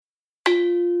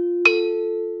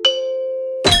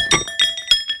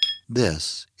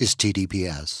This is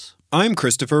TDPS. I'm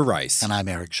Christopher Rice. And I'm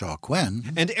Eric Shaw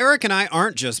Quinn. And Eric and I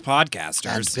aren't just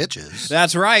podcasters. And bitches.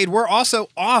 That's right. We're also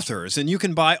authors, and you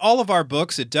can buy all of our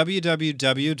books at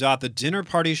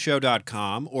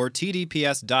www.thedinnerpartyshow.com or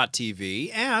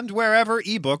tdps.tv and wherever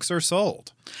ebooks are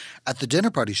sold. At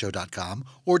thedinnerpartyshow.com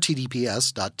or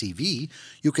tdps.tv,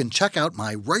 you can check out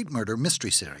my Right Murder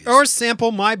mystery series. Or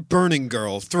sample my Burning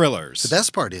Girl thrillers. The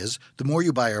best part is, the more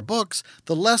you buy our books,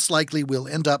 the less likely we'll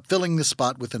end up filling the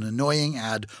spot with an annoying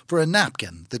ad for a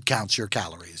napkin that counts your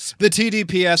calories. The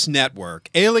TDPS Network,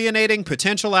 alienating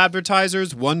potential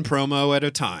advertisers one promo at a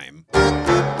time.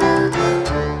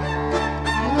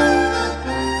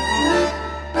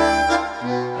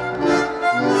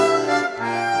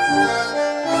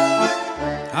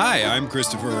 Hi, I'm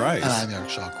Christopher Rice. And I'm Eric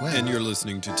Shaw Quinn. And you're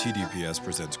listening to TDPS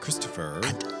Presents Christopher.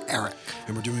 And Eric.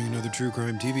 And we're doing another True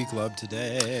Crime TV Club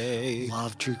today.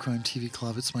 Love True Crime TV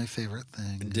Club. It's my favorite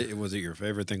thing. Was it your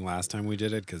favorite thing last time we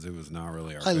did it? Because it was not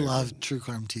really our I favorite. love True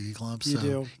Crime TV Club. You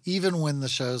do? Even when the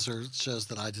shows are shows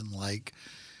that I didn't like,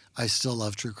 I still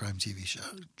love True Crime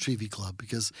TV Club,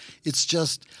 because it's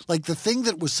just like the thing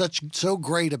that was so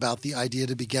great about the idea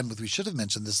to begin with. We should have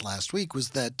mentioned this last week, was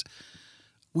that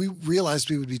we realized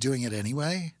we would be doing it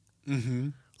anyway. Mm-hmm.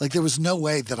 Like there was no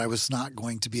way that I was not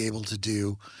going to be able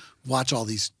to watch all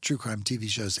these true crime TV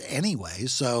shows anyway.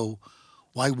 So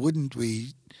why wouldn't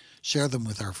we share them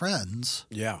with our friends?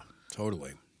 Yeah,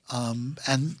 totally.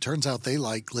 And turns out they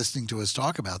like listening to us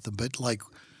talk about them, but like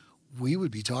we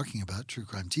would be talking about true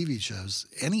crime TV shows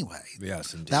anyway.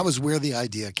 Yes, indeed. That was where the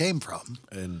idea came from.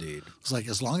 Indeed. It's like,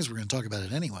 as long as we're going to talk about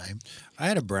it anyway. I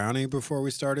had a brownie before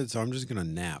we started, so I'm just going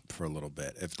to nap for a little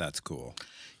bit, if that's cool.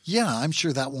 Yeah, I'm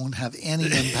sure that won't have any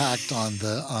impact on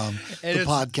the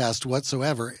podcast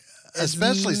whatsoever,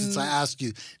 especially since I asked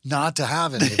you not to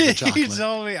have any of the chocolate. You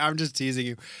told me. I'm just teasing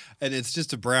you. And it's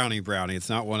just a brownie. It's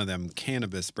not one of them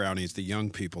cannabis brownies the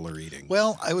young people are eating.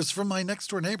 Well, I was from my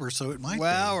next door neighbor, so it might be.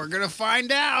 Well, we're going to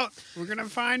find out.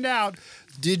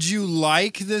 Did you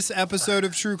like this episode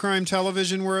of True Crime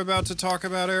Television we're about to talk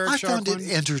about, Eric? I found it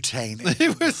entertaining.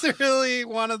 It was really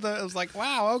one of the, it was like,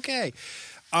 wow, okay.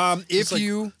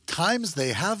 Times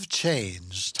they have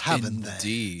changed, haven't they?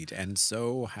 Indeed, and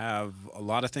so have a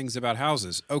lot of things about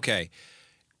houses. Okay,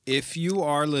 if you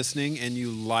are listening and you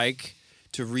like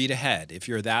to read ahead, if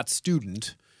you're that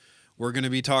student, we're going to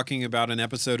be talking about an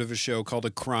episode of a show called A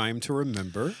Crime to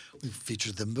Remember. We've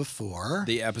featured them before.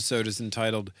 The episode is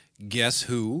entitled Guess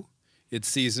Who? It's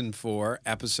season 4,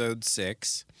 episode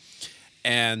 6.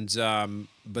 And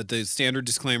but the standard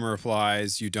disclaimer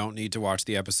applies. You don't need to watch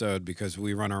the episode because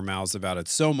we run our mouths about it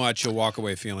so much you'll walk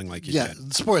away feeling like you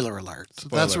did. Spoiler alert.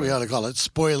 That's what we ought to call it.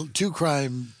 True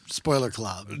Crime Spoiler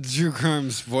Club. True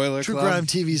Crime Spoiler True Club. Crime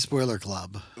TV Spoiler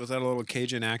Club. Was that a little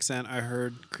Cajun accent I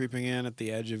heard creeping in at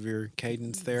the edge of your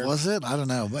cadence there? Was it? I don't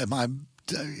know.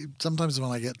 Sometimes when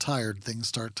I get tired, things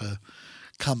start to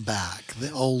come back.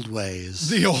 The old ways.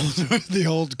 The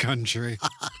old country.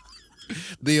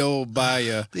 The old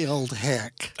bayou. The old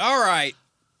heck. All right.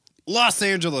 Los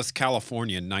Angeles,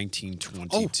 California,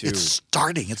 1922. Oh, it's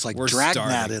starting. It's like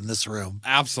Dragnet in this room.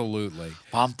 Absolutely.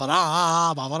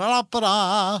 Bum-ba-da,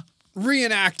 bum-ba-da-da-ba-da.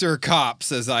 Reenactor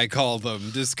cops, as I call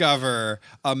them, discover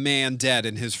a man dead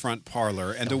in his front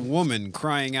parlor and a woman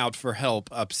crying out for help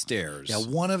upstairs. Yeah,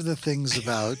 one of the things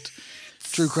about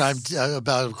true crime,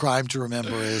 about Crime to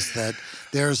Remember, is that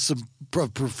there's some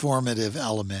performative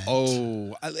element.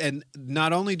 Oh, and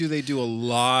not only do they do a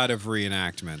lot of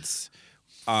reenactments,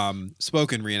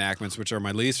 spoken reenactments, which are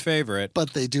my least favorite.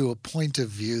 But they do a point of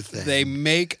view thing. They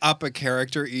make up a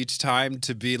character each time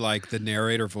to be like the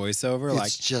narrator voiceover.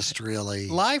 It's just really...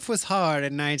 Life was hard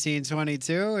in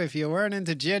 1922 if you weren't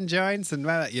into gin joints and,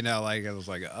 I was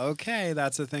like, okay,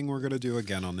 that's a thing we're going to do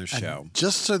again on this show.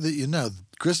 Just so that you know,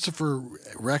 Christopher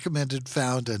recommended,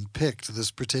 found, and picked this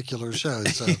particular show.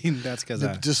 So that's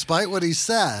because despite what he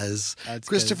says,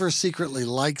 Christopher secretly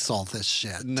likes all this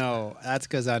shit. No, that's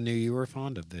because I knew you were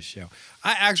fond of this show.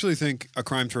 I actually think A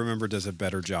Crime to Remember does a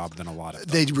better job than a lot of them.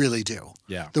 They really do.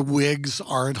 Yeah. The wigs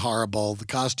aren't horrible. The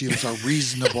costumes are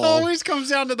reasonable. It always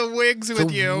comes down to the wigs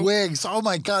with you. The wigs. Oh,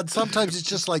 my God. Sometimes it's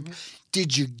just like...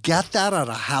 Did you get that at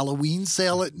a Halloween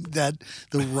sale at the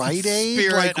Rite Aid?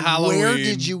 Spirit Halloween. Where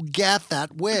did you get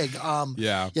that wig?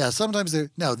 Yeah. Sometimes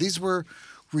these were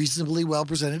reasonably well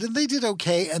presented, and they did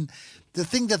okay. And the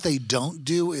thing that they don't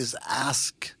do is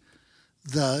ask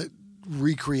the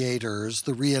recreators,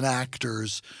 the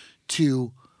reenactors,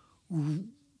 to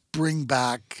bring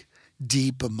back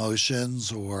deep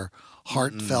emotions or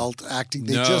heartfelt acting.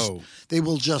 No. They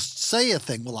will just say a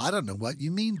thing. Well, I don't know what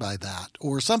you mean by that,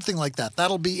 or something like that.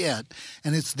 That'll be it,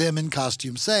 and it's them in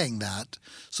costume saying that,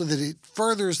 so that it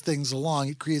furthers things along.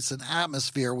 It creates an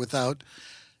atmosphere without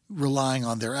relying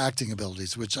on their acting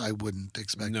abilities, which I wouldn't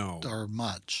expect are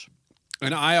much.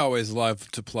 And I always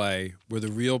love to play, were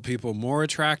the real people more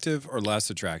attractive or less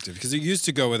attractive? Because it used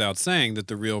to go without saying that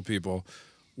the real people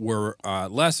were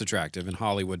less attractive, and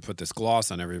Hollywood put this gloss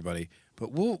on everybody.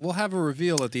 But we'll have a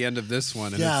reveal at the end of this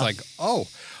one, and it's like, oh,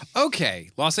 okay,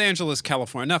 Los Angeles,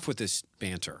 California. Enough with this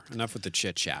banter. Enough with the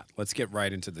chit chat. Let's get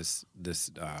right into this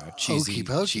cheesy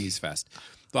cheese fest.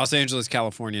 Los Angeles,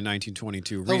 California,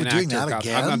 1922. We're doing that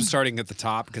again? I'm starting at the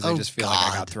top because I just feel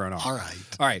like I got thrown off. All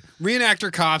right.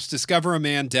 Reenactor cops discover a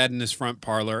man dead in his front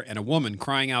parlor and a woman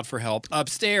crying out for help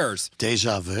upstairs.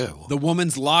 Deja vu. The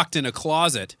woman's locked in a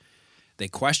closet. They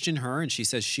question her, and she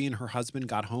says she and her husband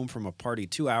got home from a party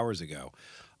 2 hours ago.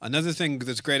 Another thing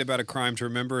that's great about a crime to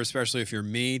remember, especially if you're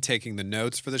me taking the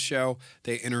notes for the show,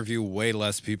 they interview way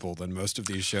less people than most of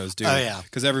these shows do. Oh, yeah.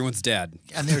 Because everyone's dead.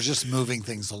 And they're just moving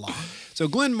things along. So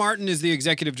Glenn Martin is the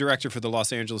executive director for the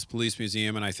Los Angeles Police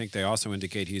Museum, and I think they also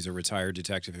indicate he's a retired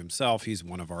detective himself. He's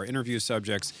one of our interview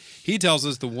subjects. He tells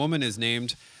us the woman is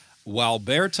named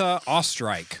Walberta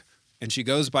Ostreich, and she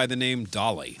goes by the name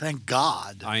Dolly. Thank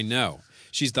God. I know.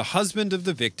 She's the husband of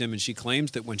the victim, and she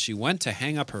claims that when she went to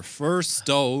hang up her fur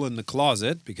stole in the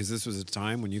closet, because this was a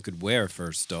time when you could wear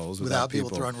fur stoles without people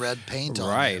throwing red paint on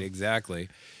them. Right, exactly.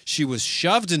 She was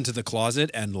shoved into the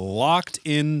closet and locked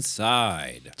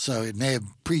inside. So it may have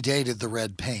predated the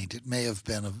red paint. It may have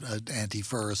been an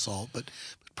anti-fur assault, but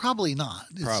probably not.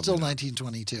 It's still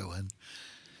 1922, and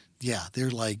yeah,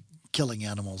 they're like killing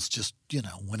animals just,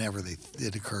 whenever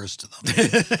it occurs to them.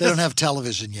 They don't have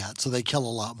television yet, so they kill a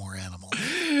lot more animals.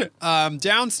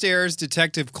 Downstairs,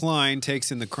 Detective Klein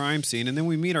takes in the crime scene, and then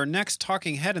we meet our next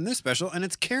talking head in this special, and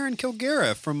it's Karen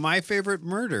Kilgariff from My Favorite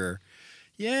Murder.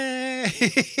 Yay!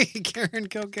 Karen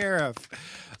Kilgariff.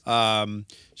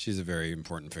 She's a very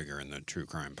important figure in the true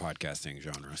crime podcasting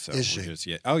genre. So is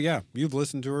she? Oh, yeah. You've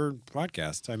listened to her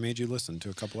podcast. I made you listen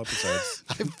to a couple episodes.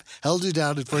 I held you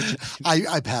down at first.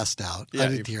 I passed out. Yeah, I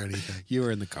didn't hear anything. You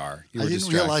were in the car. You were I didn't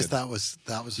distracted. realize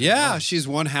that was. Yeah, she's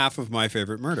one half of My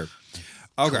Favorite Murder.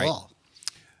 Okay. Cool.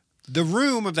 The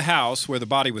room of the house where the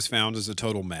body was found is a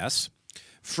total mess.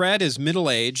 Fred is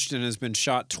middle-aged and has been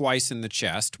shot twice in the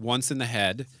chest, once in the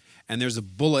head, and there's a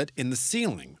bullet in the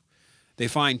ceiling. They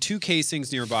find 2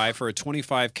 casings nearby for a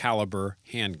 .25 caliber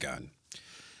handgun.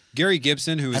 Gary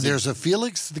Gibson, who is and there's a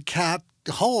Felix the Cat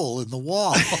hole in the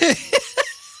wall.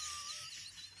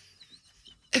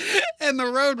 and the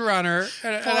Roadrunner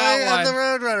And the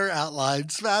Roadrunner outline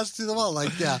smashed through the wall.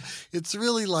 It's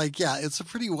really it's a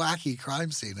pretty wacky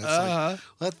crime scene. It's like,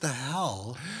 what the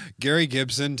hell? Gary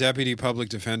Gibson, deputy public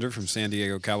defender from San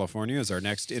Diego, California, is our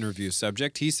next interview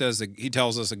subject. He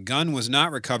tells us a gun was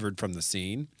not recovered from the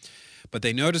scene, but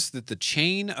they noticed that the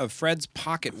chain of Fred's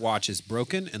pocket watch is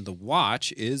broken and the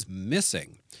watch is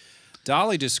missing.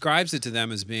 Dolly describes it to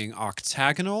them as being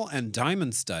octagonal and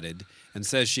diamond-studded and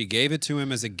says she gave it to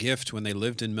him as a gift when they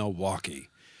lived in Milwaukee.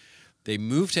 They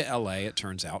moved to L.A., it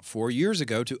turns out, 4 years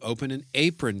ago to open an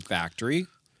apron factory.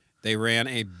 They ran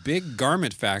a big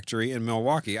garment factory in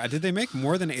Milwaukee. Did they make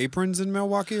more than aprons in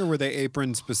Milwaukee, or were they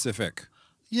apron-specific?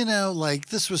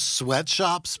 This was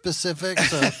sweatshop specific,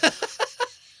 so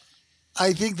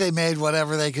I think they made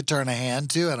whatever they could turn a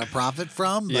hand to and a profit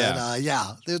from. But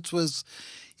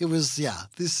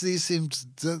these seemed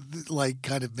like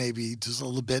kind of maybe just a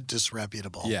little bit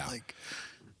disreputable. Yeah.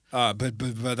 But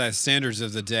by the standards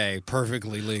of the day,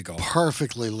 perfectly legal.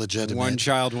 Perfectly legitimate. One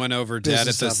child went over dead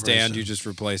at the operation. stand. You just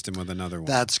replaced him with another one.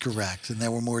 That's correct. And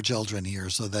there were more children here,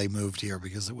 so they moved here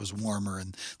because it was warmer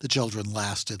and the children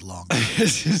lasted longer.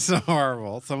 It's just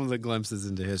horrible. Some of the glimpses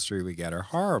into history we get are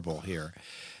horrible here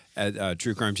at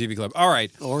True Crime TV Club. All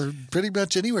right. Or pretty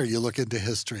much anywhere you look into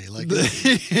history.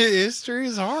 History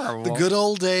is horrible. The good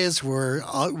old days were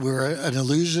an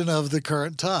illusion of the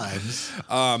current times.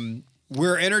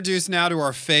 We're introduced now to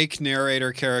our fake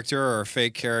narrator character, or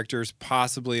fake characters,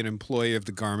 possibly an employee of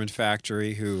the garment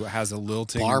factory who has a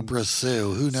lilting Barbara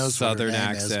Sue. Who knows Southern what her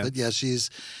name accent. is? But yeah,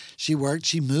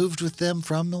 she moved with them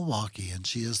from Milwaukee, and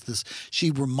she is this.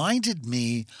 She reminded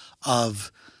me of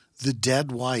the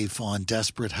dead wife on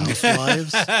Desperate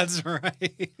Housewives. That's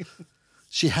right.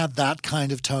 She had that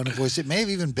kind of tone of voice. It may have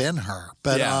even been her,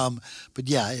 but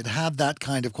it had that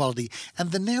kind of quality.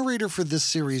 And the narrator for this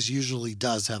series usually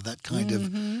does have that kind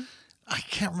of. I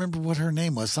can't remember what her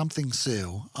name was. Something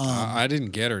Sue. I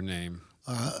didn't get her name.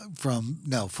 From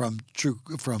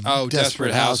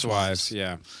Desperate Housewives.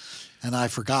 Yeah. And I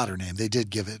forgot her name. They did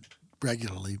give it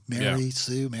regularly. Mary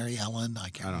Sue, Mary Ellen, I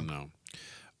can't remember.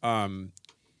 know.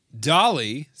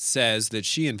 Dolly says that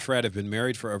she and Fred have been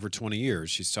married for over 20 years.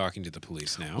 She's talking to the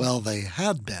police now. Well, they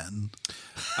had been.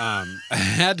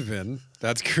 Had been.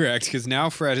 That's correct, because now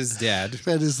Fred is dead.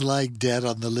 Fred is lying dead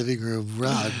on the living room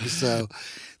rug, so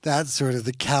that sort of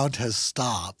the count has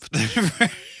stopped.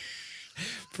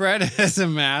 Fred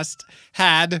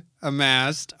had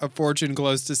amassed a fortune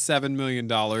close to $7 million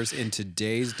in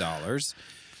today's dollars.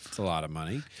 It's a lot of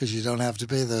money. Because you don't have to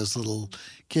pay those little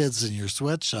kids in your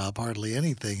sweatshop hardly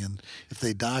anything. And if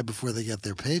they die before they get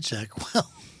their paycheck,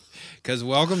 well. Because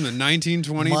welcome to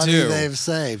 1922. Money they've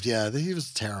saved. Yeah, he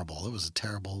was terrible. It was a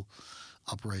terrible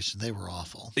operation. They were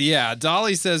awful. Yeah,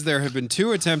 Dolly says there have been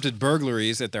 2 attempted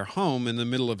burglaries at their home in the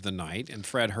middle of the night, and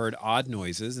Fred heard odd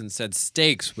noises and said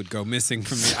steaks would go missing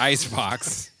from the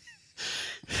icebox.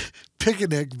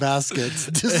 Picnic baskets.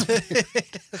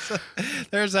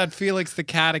 There's that Felix the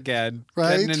cat again.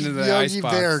 Right? Getting into the Yogi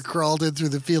icebox. Bear crawled in through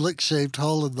the Felix-shaped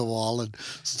hole in the wall and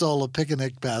stole a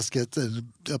picnic basket and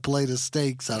a plate of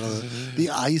steaks out of the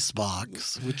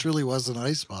icebox, which really was an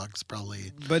icebox,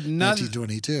 probably But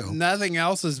 1922. Nothing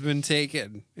else has been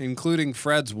taken, including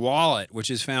Fred's wallet, which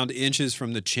is found inches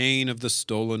from the chain of the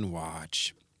stolen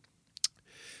watch.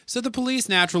 So the police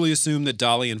naturally assume that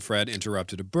Dolly and Fred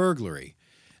interrupted a burglary.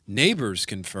 Neighbors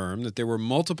confirm that there were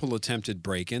multiple attempted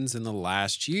break-ins in the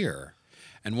last year.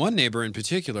 And one neighbor in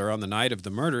particular on the night of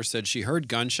the murder said she heard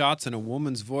gunshots and a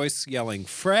woman's voice yelling,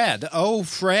 "Fred, oh,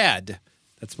 Fred."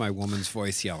 That's my woman's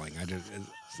voice yelling. I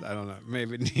don't know.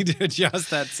 Maybe need to adjust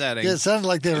that setting. Yeah, it sounded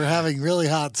like they were having really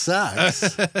hot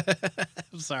sex.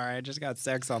 I'm sorry. I just got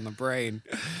sex on the brain.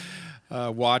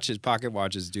 Pocket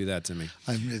watches do that to me.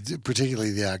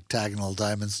 Particularly the octagonal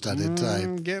diamond-studded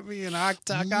type. Get me an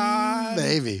octagon.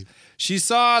 Maybe.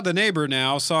 The neighbor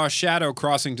saw a shadow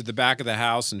crossing to the back of the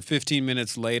house, and 15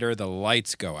 minutes later, the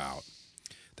lights go out.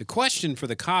 The question for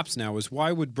the cops now is,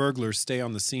 why would burglars stay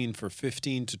on the scene for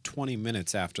 15 to 20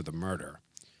 minutes after the murder?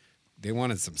 They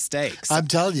wanted some steaks. I'm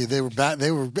telling you, they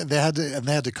had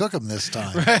to cook them this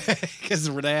time.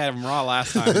 Because they had them raw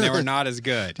last time, and they were not as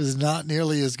good. It was not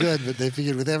nearly as good, but they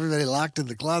figured with everybody locked in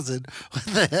the closet, what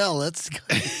the hell? Let's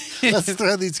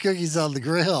throw these cookies on the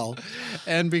grill.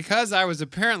 And because I was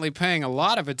apparently paying a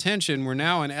lot of attention, we're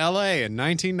now in L.A. in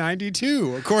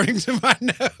 1992, according to my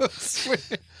notes.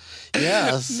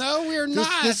 Yes. No, we're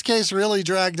not. This case really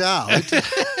dragged out.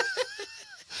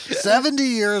 70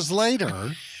 years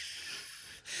later.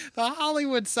 The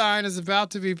Hollywood sign is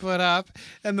about to be put up,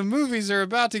 and the movies are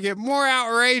about to get more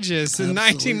outrageous in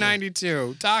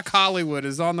 1992. Doc Hollywood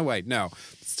is on the way. No,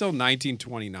 it's still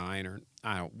 1929, or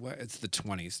I don't know. It's the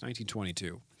 20s,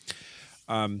 1922.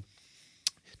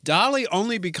 Dolly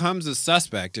only becomes a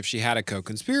suspect if she had a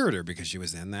co-conspirator because she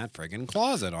was in that friggin'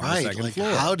 closet on the second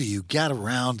floor. How do you get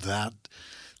around that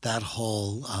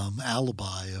whole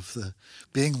alibi of the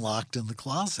being locked in the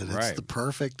closet? It's the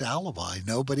perfect alibi.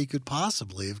 Nobody could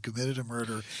possibly have committed a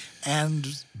murder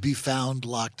and be found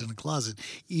locked in a closet,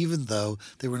 even though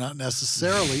they were not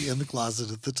necessarily in the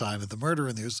closet at the time of the murder,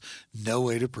 and there's no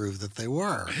way to prove that they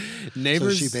were.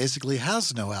 Neighbors, so she basically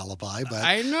has no alibi, but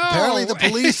I know. Apparently the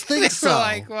police think so.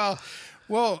 Like,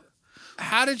 well,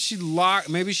 how did she lock?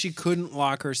 Maybe she couldn't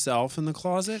lock herself in the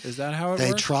closet? Is that how it They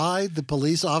worked? tried. The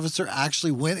police officer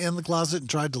actually went in the closet and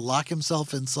tried to lock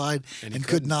himself inside and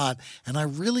could not. And I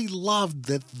really loved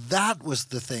that was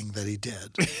the thing that he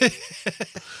did.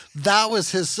 That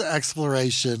was his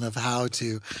exploration of how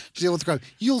to deal with the crime.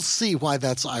 You'll see why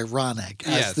that's ironic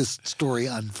as this story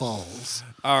unfolds.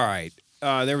 All right.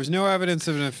 There was no evidence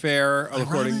of an affair.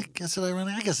 Ironic? Is it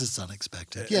ironic? I guess it's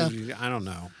unexpected. Yeah. I don't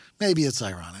know. Maybe it's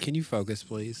ironic. Can you focus,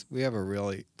 please? We have a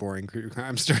really boring true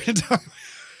crime story to talk about.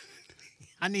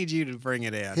 I need you to bring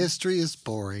it in. History is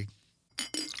boring.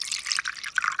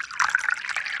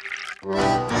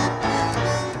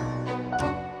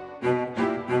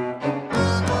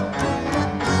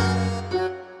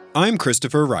 I'm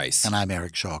Christopher Rice. And I'm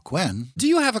Eric Shaw Quinn. Do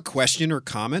you have a question or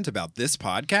comment about this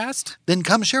podcast? Then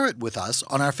come share it with us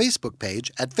on our Facebook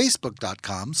page at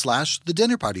facebook.com/The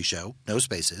Dinner Party Show, no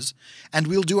spaces, and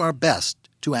we'll do our best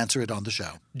to answer it on the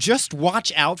show. Just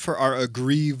watch out for our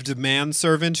aggrieved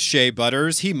manservant, Shea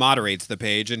Butters. He moderates the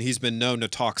page, and he's been known to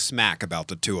talk smack about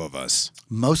the two of us.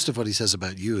 Most of what he says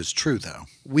about you is true, though.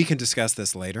 We can discuss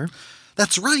this later.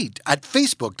 That's right, at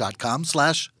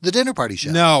facebook.com/The Dinner Party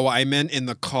Show. No, I meant in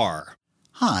the car.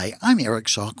 Hi, I'm Eric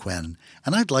Shaw Quinn,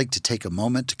 and I'd like to take a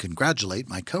moment to congratulate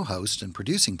my co-host and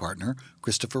producing partner,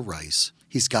 Christopher Rice.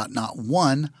 He's got not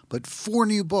one, but 4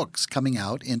 new books coming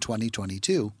out in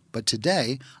 2022, But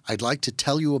today, I'd like to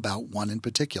tell you about one in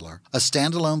particular, a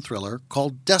standalone thriller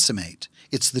called Decimate.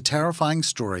 It's the terrifying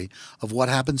story of what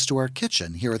happens to our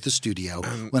kitchen here at the studio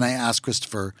when I ask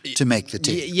Christopher to make the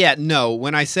tea. Yeah, no.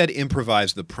 When I said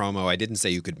improvise the promo, I didn't say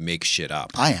you could make shit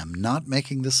up. I am not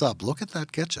making this up. Look at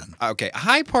that kitchen. Okay.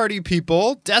 Hi, party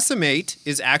people. Decimate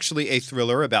is actually a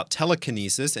thriller about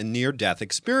telekinesis and near-death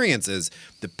experiences.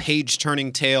 The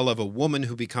page-turning tale of a woman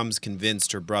who becomes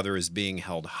convinced her brother is being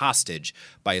held hostage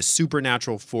by a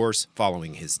supernatural force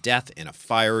following his death in a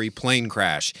fiery plane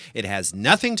crash. It has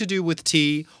nothing to do with tea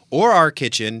or our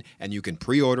kitchen, and you can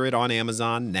pre-order it on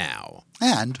Amazon now.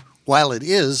 And while it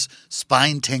is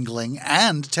spine-tingling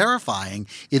and terrifying,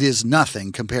 it is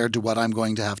nothing compared to what I'm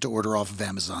going to have to order off of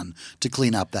Amazon to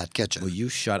clean up that kitchen. Will you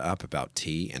shut up about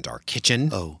tea and our kitchen?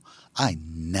 Oh, I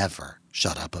never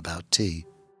shut up about tea.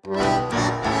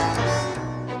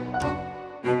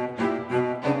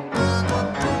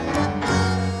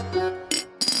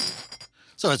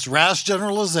 So it's Rash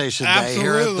Generalization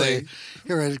Day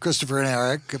here at Christopher and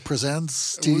Eric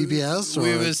Presents TVBS or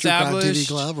We've True Crime established TV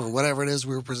Club or whatever it is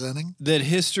we were presenting. that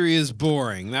history is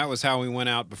boring. That was how we went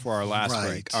out before our last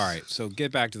break. All right, so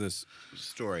get back to this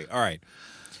story. All right.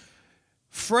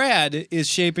 Fred is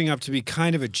shaping up to be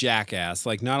kind of a jackass.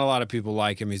 Like, not a lot of people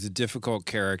like him. He's a difficult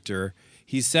character.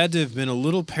 He's said to have been a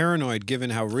little paranoid given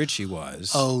how rich he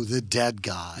was. Oh, the dead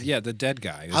guy. Yeah, the dead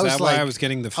guy. Is that why I was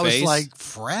getting the face? I was like,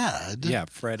 Fred? Yeah,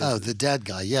 Fred. Oh, the dead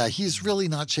guy. Yeah, he's really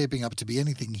not shaping up to be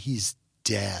anything. He's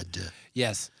dead.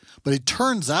 Yes. But it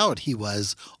turns out he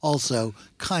was also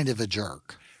kind of a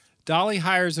jerk. Dolly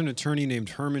hires an attorney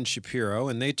named Herman Shapiro,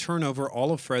 and they turn over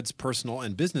all of Fred's personal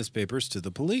and business papers to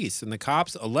the police, and the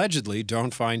cops allegedly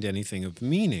don't find anything of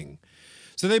meaning.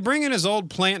 So they bring in his old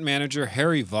plant manager,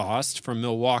 Harry Vost, from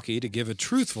Milwaukee to give a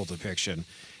truthful depiction.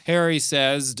 Harry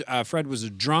says Fred was a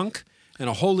drunk and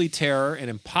a holy terror and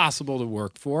impossible to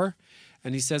work for.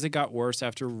 And he says it got worse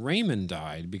after Raymond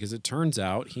died because it turns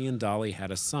out he and Dolly had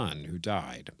a son who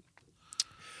died.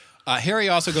 Harry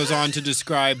also goes on to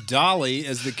describe Dolly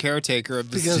as the caretaker of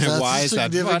the because that's Why a is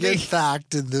that significant funny?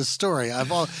 fact in this story.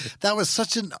 That was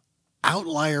such an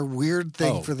outlier, weird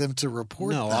thing for them to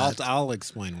report. No, that. I'll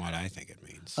explain what I think it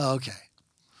means. Oh,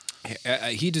 okay.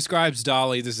 He describes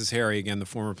Dolly, this is Harry again, the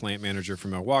former plant manager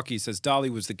from Milwaukee, says Dolly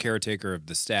was the caretaker of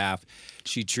the staff.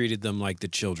 She treated them like the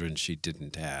children she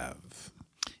didn't have.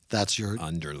 That's your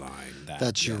underline that.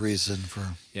 That's your reason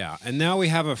for. Yeah, and now we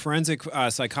have a forensic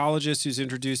psychologist who's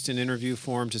introduced in interview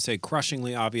form to say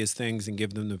crushingly obvious things and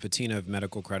give them the patina of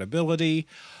medical credibility.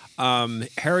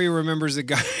 Harry remembers a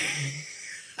guy.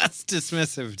 That's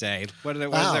dismissive, Dave. What is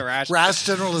it? Rash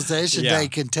Generalization Day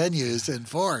continues in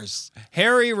force.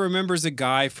 Harry remembers a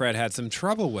guy Fred had some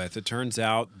trouble with. It turns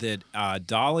out that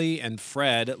Dolly and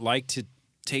Fred liked to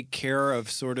take care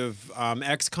of sort of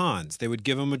ex-cons. They would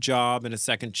give him a job and a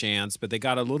second chance, but they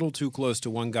got a little too close to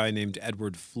one guy named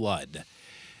Edward Flood.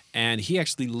 And he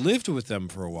actually lived with them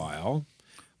for a while.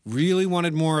 Really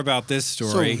wanted more about this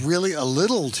story. So really a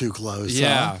little too close.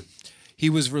 Yeah. Huh? He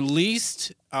was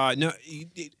released.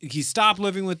 He stopped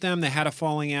living with them. They had a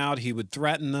falling out. He would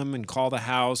threaten them and call the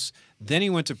house. Then he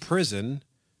went to prison,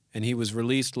 and he was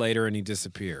released later, and he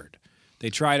disappeared.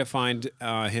 They try to find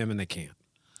him, and they can't.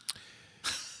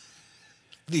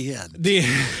 The end.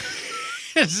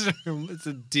 It's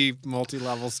a deep,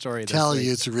 multi-level story. Tell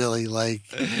you, it's really like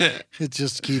it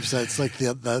just keeps. It's like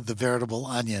the veritable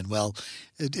onion. Well,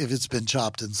 if it's been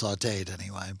chopped and sautéed,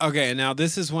 anyway. Okay, and now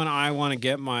this is when I want to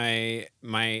get my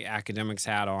academics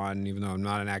hat on, even though I'm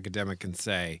not an academic, and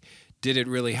say, did it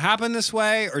really happen this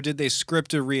way, or did they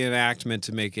script a reenactment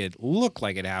to make it look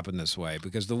like it happened this way?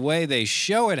 Because the way they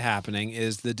show it happening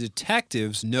is the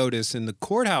detectives notice in the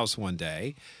courthouse one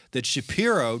day that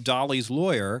Shapiro, Dolly's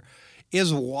lawyer,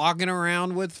 is walking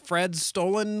around with Fred's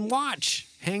stolen watch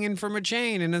hanging from a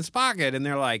chain in his pocket. And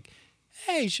they're like,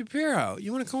 hey, Shapiro,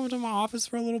 you want to come into my office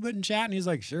for a little bit and chat? And he's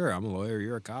like, sure, I'm a lawyer.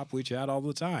 You're a cop. We chat all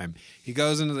the time. He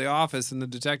goes into the office and the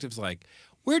detective's like,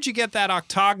 where'd you get that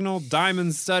octagonal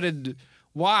diamond-studded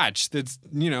watch that's,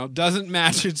 doesn't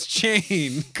match its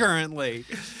chain currently?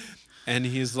 And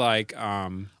he's like,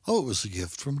 it was a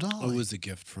gift from Dolly. It was a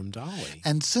gift from Dolly.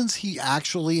 And since he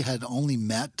actually had only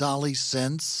met Dolly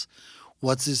since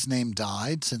what's-his-name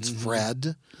died, since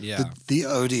Fred, the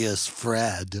odious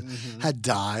Fred, had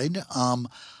died,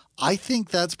 I think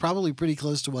that's probably pretty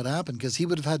close to what happened because he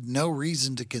would have had no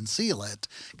reason to conceal it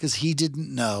because he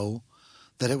didn't know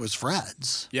that it was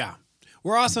Fred's. Yeah.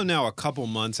 We're also now a couple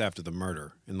months after the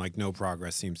murder, and no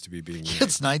progress seems to be being made.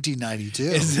 It's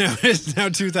 1992. It's now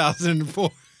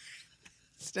 2004.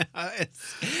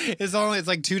 It's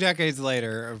like 2 decades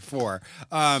later, or 4.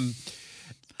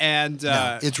 And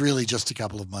No, it's really just a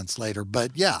couple of months later.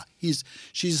 But yeah,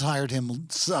 she's hired him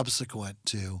subsequent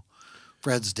to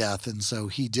Fred's death, and so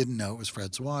he didn't know it was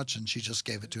Fred's watch, and she just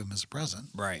gave it to him as a present.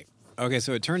 right. Okay,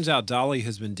 so it turns out Dolly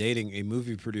has been dating a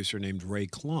movie producer named Ray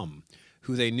Klum,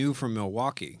 who they knew from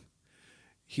Milwaukee.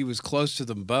 He was close to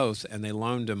them both, and they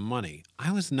loaned him money.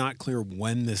 I was not clear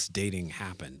when this dating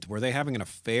happened. Were they having an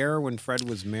affair when Fred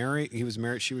was married? He was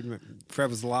married. Fred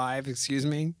was alive. Excuse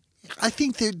me. I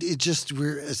think that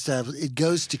it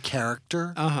goes to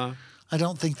character. Uh-huh. I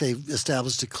don't think they've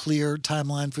established a clear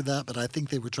timeline for that, but I think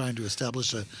they were trying to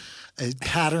establish a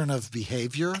pattern of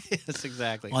behavior Yes,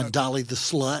 exactly. on Dolly the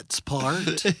Slut's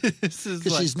part. This is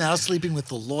Because she's now sleeping with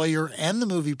the lawyer and the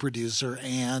movie producer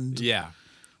and yeah.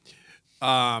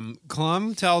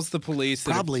 Klum tells the police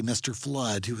that probably Mr.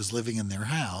 Flood, who was living in their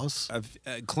house.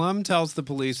 Klum tells the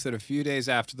police that a few days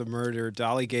after the murder,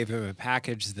 Dolly gave him a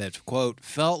package that, quote,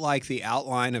 felt like the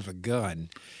outline of a gun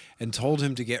and told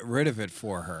him to get rid of it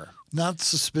for her. Not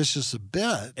suspicious a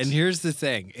bit. And here's the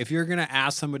thing. If you're going to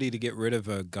ask somebody to get rid of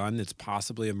a gun that's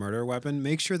possibly a murder weapon,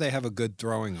 make sure they have a good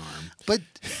throwing arm. But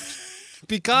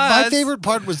Because my favorite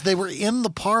part was they were in the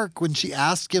park when she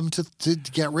asked him to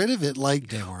get rid of it.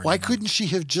 Like, why couldn't she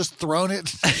have just thrown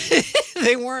it?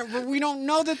 they weren't. But we don't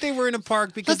know that they were in a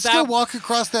park because Let's go walk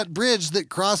across that bridge that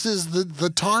crosses the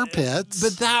tar pits.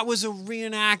 But that was a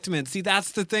reenactment. See,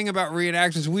 that's the thing about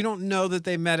reenactments. We don't know that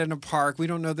they met in a park. We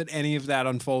don't know that any of that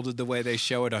unfolded the way they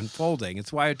show it unfolding.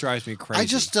 It's why it drives me crazy. I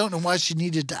just don't know why she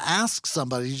needed to ask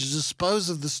somebody to dispose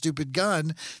of the stupid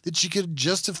gun that she could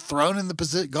just have thrown in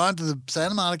gone to the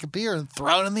Santa Monica Pier and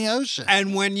thrown in the ocean.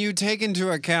 And when you take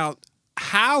into account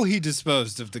how he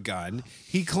disposed of the gun,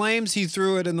 he claims he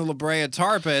threw it in the La Brea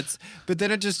tar pits, but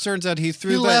then it just turns out he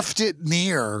left it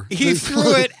near. He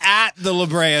threw it at the La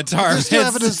Brea tar pits. There's no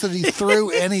evidence that he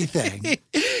threw anything.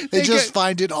 They just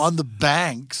find it on the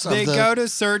banks. They go to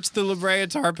search the La Brea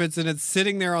tar pits, and it's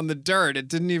sitting there on the dirt. It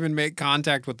didn't even make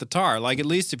contact with the tar. Like, at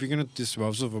least if you're going to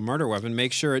dispose of a murder weapon,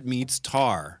 make sure it meets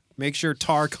tar. Make sure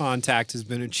tar contact has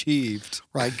been achieved.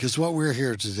 Right, because what we're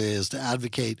here today is to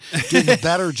advocate doing a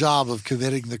better job of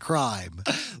committing the crime.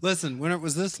 Listen, when it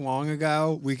was this long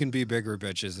ago, we can be bigger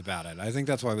bitches about it. I think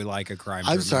that's why we like a crime.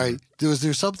 I'm sorry. Was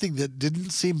there something that didn't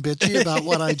seem bitchy about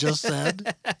what I just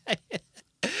said?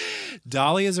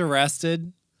 Dolly is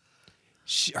arrested.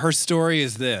 Her story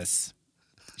is this.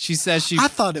 She says I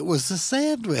thought it was a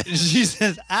sandwich. She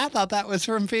says, I thought that was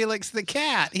from Felix the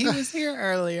cat. He was here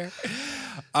earlier.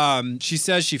 She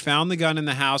says she found the gun in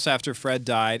the house after Fred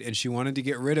died, and she wanted to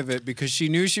get rid of it because she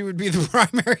knew she would be the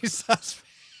primary suspect.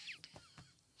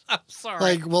 I'm sorry.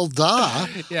 Like, well, duh.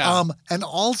 Yeah. And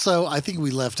also, I think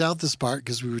we left out this part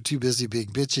because we were too busy being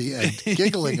bitchy and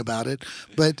giggling about it.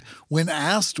 But when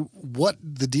asked what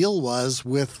the deal was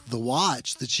with the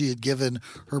watch that she had given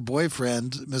her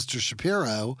boyfriend, Mr.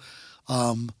 Shapiro,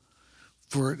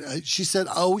 she said,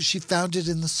 she found it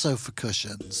in the sofa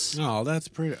cushions. Oh, that's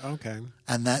pretty okay.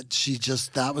 And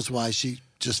that was why she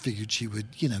just figured she would,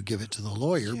 give it to the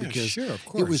lawyer because sure, of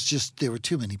course. it was just there were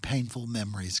too many painful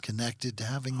memories connected to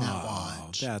having that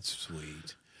watch. That's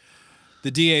sweet. The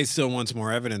DA still wants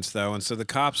more evidence, though, and so the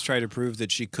cops try to prove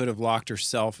that she could have locked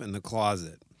herself in the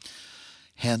closet.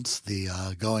 Hence the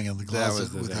going in the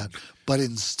closet with that. But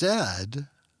instead,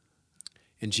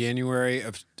 in January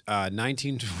of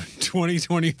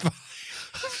 2025.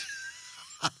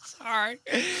 Sorry.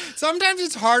 Sometimes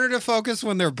it's harder to focus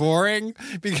when they're boring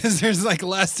because there's like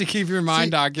less to keep your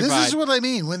mind occupied. This is what I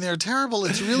mean. When they're terrible,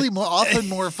 it's really often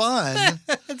more fun.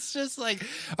 It's just like,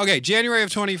 okay, January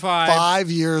of 25. 5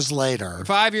 years later.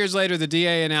 5 years later, the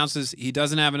DA announces he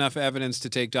doesn't have enough evidence to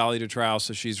take Dolly to trial,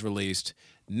 so she's released.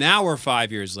 Now we're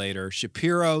 5 years later.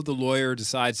 Shapiro, the lawyer,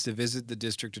 decides to visit the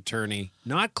district attorney.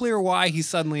 Not clear why he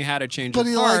suddenly had a change of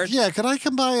heart. Could I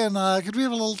come by and could we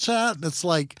have a little chat? And it's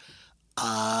like,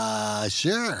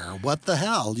 sure. What the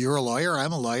hell? You're a lawyer.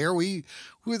 I'm a lawyer. This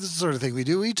is the sort of thing we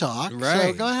do. We talk.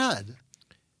 Right. So go ahead.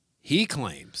 He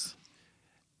claims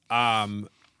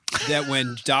that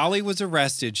when Dolly was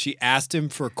arrested, she asked him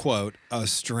for, quote, a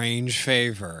strange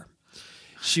favor.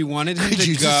 She wanted him to go. Could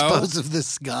you dispose of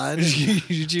this gun?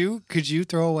 Could you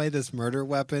throw away this murder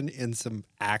weapon in some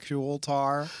actual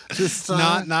tar? Just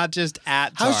not just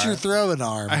at tar. How's your throwing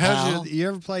arm, pal? You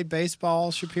ever played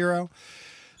baseball, Shapiro?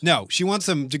 No, she wants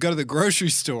him to go to the grocery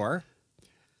store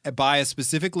and buy a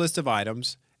specific list of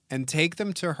items and take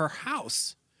them to her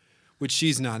house, which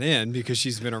she's not in because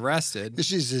she's been arrested.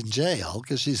 She's in jail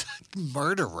because she's a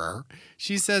murderer.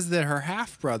 She says that her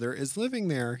half-brother is living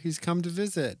there. He's come to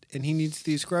visit, and he needs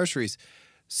these groceries.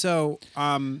 So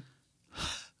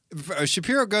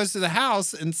Shapiro goes to the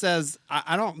house and says,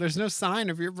 there's no sign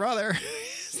of your brother.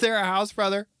 is there a house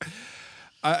brother?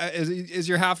 Is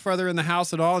your half brother in the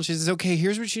house at all? And she says, okay,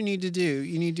 here's what you need to do.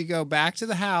 You need to go back to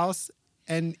the house,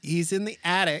 and he's in the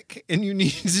attic, and you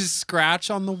need to scratch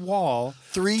on the wall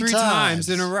Three times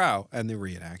in a row. And the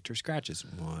reenactor scratches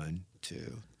 1,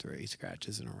 2, 3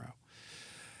 scratches in a row.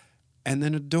 And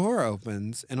then a door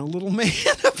opens, and a little man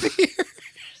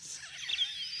appears.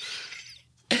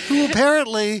 Who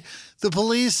apparently the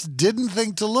police didn't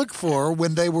think to look for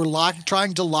when they were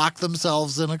trying to lock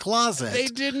themselves in a closet. They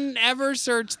didn't ever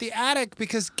search the attic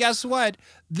because guess what?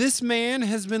 This man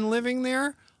has been living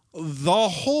there the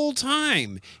whole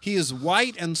time. He is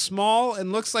white and small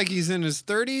and looks like he's in his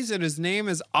 30s, and his name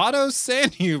is Otto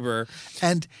Sandhuber.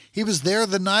 And he was there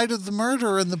the night of the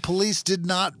murder, and the police did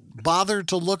not bother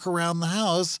to look around the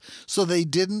house, so they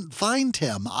didn't find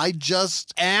him. I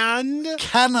just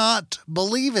cannot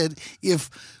believe it. If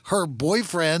her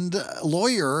boyfriend,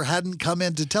 lawyer, hadn't come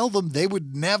in to tell them, they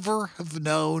would never have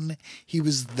known he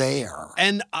was there.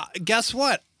 And guess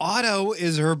what? Otto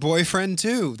is her boyfriend,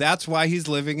 too. That's why he's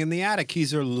living in the attic.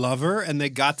 He's her lover, and they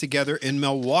got together in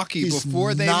Milwaukee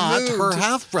before they moved. He's not her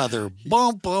half-brother.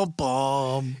 Bum, bum,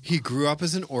 bum. He grew up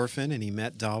as an orphan, and he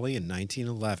met Dolly in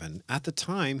 1911. At the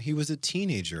time, he was a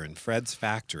teenager in Fred's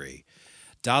factory.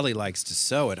 Dolly likes to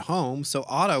sew at home, so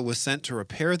Otto was sent to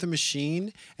repair the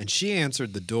machine, and she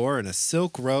answered the door in a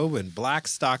silk robe and black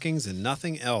stockings and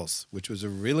nothing else, which was a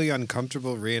really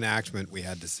uncomfortable reenactment we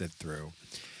had to sit through.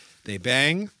 They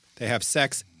bang. They have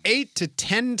sex 8 to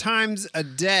 10 times a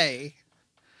day.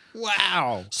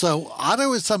 Wow. So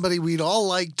Otto is somebody we'd all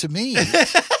like to meet.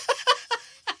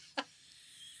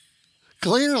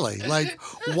 Clearly. Like,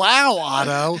 wow,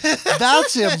 Otto,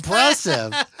 that's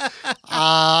impressive.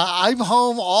 I'm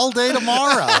home all day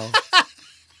tomorrow.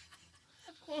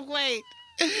 Wait,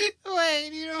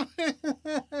 you know.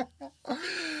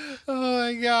 Oh,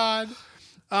 my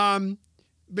God.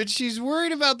 But she's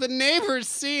worried about the neighbors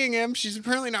seeing him. She's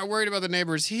apparently not worried about the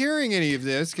neighbors hearing any of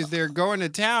this because they're going to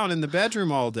town in the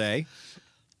bedroom all day.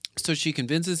 So she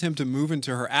convinces him to move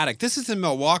into her attic. This is in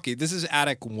Milwaukee. This is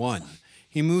attic 1.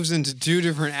 He moves into 2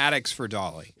 different attics for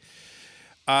Dolly.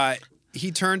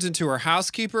 He turns into her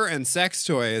housekeeper and sex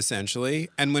toy, essentially.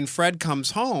 And when Fred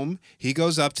comes home, he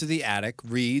goes up to the attic,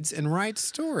 reads, and writes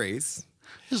stories.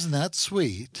 Isn't that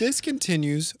sweet? This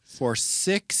continues for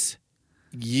 6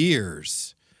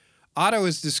 years. Otto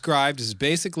is described as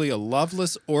basically a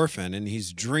loveless orphan, and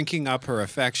he's drinking up her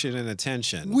affection and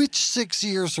attention. Which 6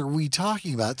 years are we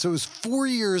talking about? So it was 4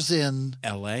 years in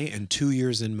L.A. and 2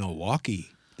 years in Milwaukee.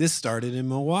 This started in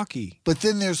Milwaukee. But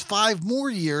then there's 5 more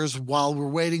years while we're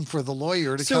waiting for the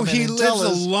lawyer to come in and tell us. So he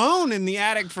lives alone in the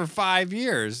attic for 5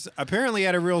 years. Apparently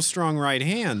had a real strong right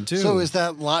hand, too. So is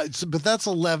that, but that's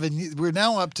 11. We're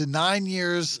now up to 9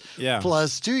 years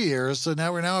plus 2 years. So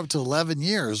now we're up to 11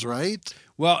 years, right?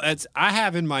 Well, I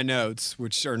have in my notes,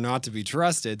 which are not to be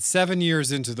trusted, 7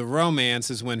 years into the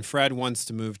romance is when Fred wants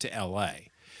to move to L.A.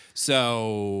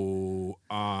 So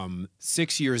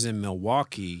 6 years in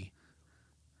Milwaukee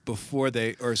before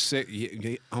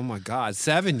oh my God,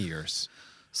 7 years.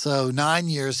 So 9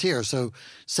 years here. So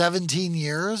 17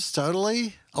 years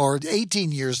totally, or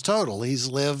 18 years total. He's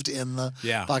lived in the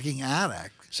fucking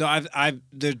attic. So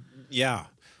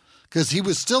because he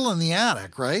was still in the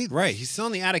attic, right? Right. He's still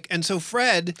in the attic. And so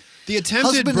Husband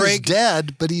is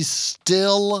dead, but he's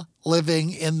still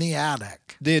living in the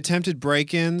attic. The attempted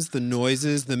break-ins, the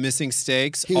noises, the missing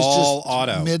stakes, He was all just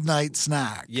Otto. Midnight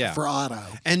snack for Otto.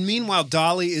 And meanwhile,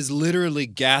 Dolly is literally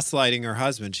gaslighting her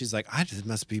husband. She's like, it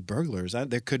must be burglars.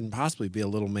 There couldn't possibly be a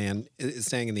little man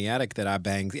staying in the attic that I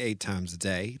bang 8 times a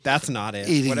day. That's not it.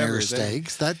 Eating her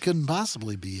steaks. That couldn't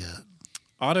possibly be it.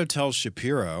 Otto tells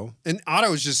Shapiro, and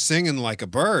Otto is just singing like a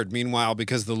bird. Meanwhile,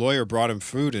 because the lawyer brought him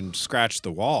food and scratched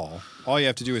the wall, all you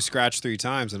have to do is scratch 3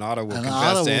 times, and Otto will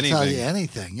confess to anything. Otto will tell you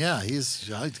anything. Yeah, he's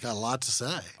got a lot to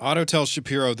say. Otto tells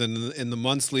Shapiro that in the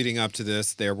months leading up to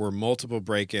this, there were multiple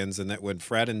break-ins, and that when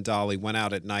Fred and Dolly went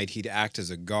out at night, he'd act as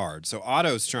a guard. So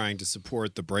Otto's trying to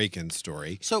support the break-in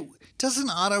story. So doesn't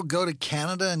Otto go to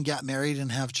Canada and get married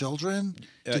and have children?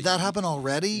 Did that happen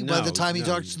already by the time he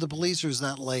talks to the police, or is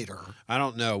that later? I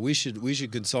don't know. We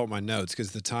should consult my notes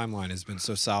because the timeline has been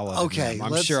so solid. Okay.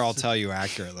 I'm sure I'll tell you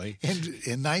accurately.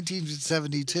 In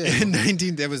 1972.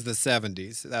 It was the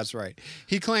 70s. That's right.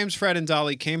 He claims Fred and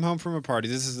Dolly came home from a party.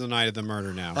 This is the night of the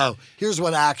murder now. Oh, here's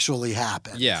what actually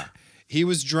happened. Yeah. He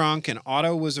was drunk, and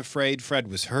Otto was afraid Fred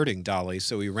was hurting Dolly,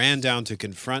 so he ran down to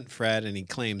confront Fred, and he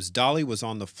claims Dolly was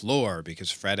on the floor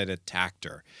because Fred had attacked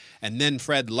her. And then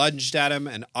Fred lunged at him,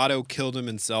 and Otto killed him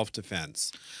in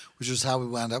self-defense. which was how we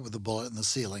wound up with the bullet in the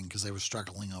ceiling because they were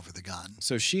struggling over the gun.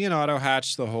 So she and Otto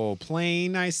hatch the whole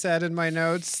plane, I said in my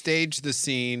notes, stage the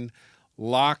scene,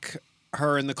 lock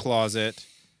her in the closet.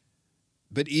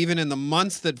 But even in the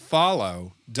months that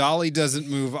follow, Dolly doesn't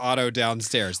move Otto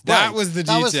downstairs. That Right. was the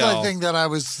detail. That was the thing that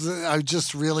I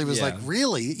just really was Yeah. like,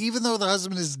 really? Even though the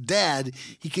husband is dead,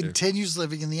 he continues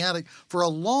living in the attic for a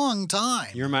long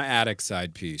time. You're my attic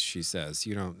side piece, she says.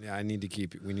 We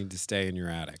need to stay in your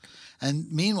attic.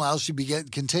 And meanwhile, she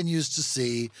continues to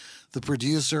see the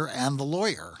producer and the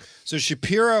lawyer. So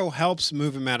Shapiro helps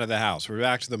move him out of the house. We're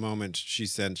back to the moment she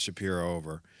sent Shapiro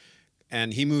over.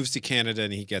 And he moves to Canada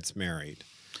and he gets married.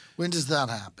 When does that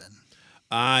happen?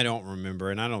 I don't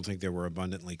remember, and I don't think they were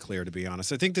abundantly clear, to be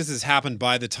honest. I think this has happened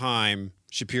by the time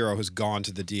Shapiro has gone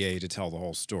to the DA to tell the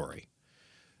whole story.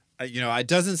 It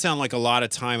doesn't sound like a lot of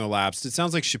time elapsed. It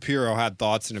sounds like Shapiro had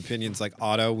thoughts and opinions like,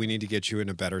 Otto, we need to get you in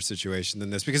a better situation than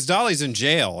this. Because Dolly's in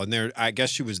jail, and I guess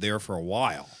she was there for a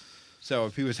while. So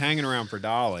if he was hanging around for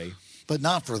Dolly... But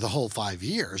not for the whole 5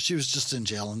 years. She was just in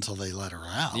jail until they let her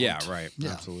out. Yeah, right.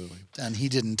 Yeah. Absolutely. And he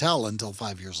didn't tell until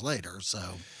 5 years later,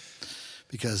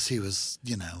 because he was,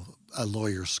 a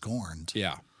lawyer scorned.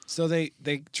 Yeah. So they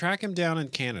track him down in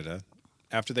Canada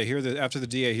after the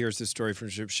DA hears this story from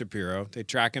Shapiro. They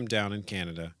track him down in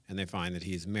Canada and they find that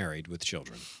he's married with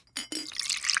children.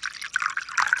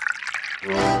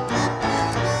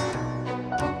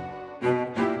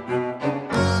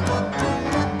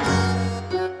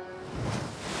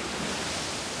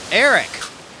 Eric,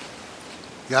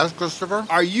 Yes, Christopher?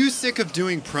 are you sick of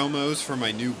doing promos for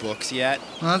my new books yet?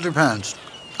 That depends.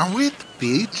 Are we at the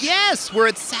beach? Yes, we're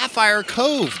at Sapphire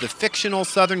Cove, the fictional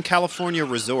Southern California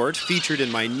resort featured in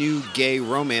my new gay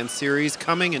romance series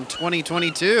coming in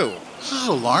 2022. This is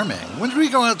alarming. When did we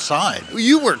go outside?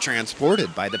 You were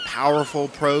transported by the powerful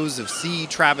prose of C.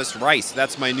 Travis Rice.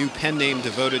 That's my new pen name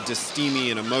devoted to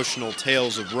steamy and emotional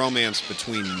tales of romance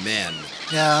between men.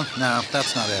 Yeah, no,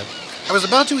 that's not it. I was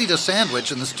about to eat a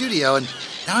sandwich in the studio, and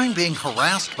now I'm being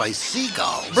harassed by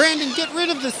seagulls. Brandon, get rid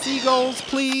of the seagulls,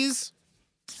 please.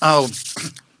 Oh,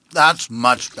 that's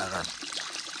much better.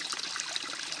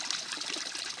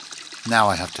 Now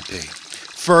I have to pee.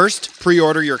 First,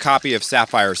 pre-order your copy of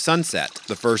Sapphire Sunset,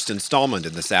 the first installment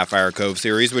in the Sapphire Cove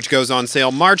series, which goes on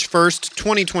sale March 1st,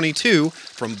 2022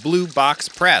 from Blue Box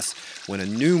Press, when a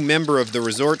new member of the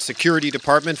resort security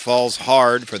department falls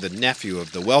hard for the nephew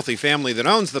of the wealthy family that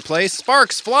owns the place.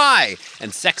 Sparks fly,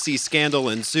 and sexy scandal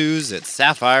ensues at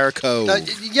Sapphire Cove.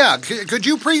 Could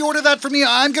you pre-order that for me?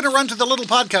 I'm going to run to the little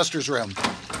podcaster's room.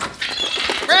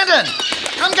 Brandon,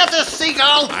 come get this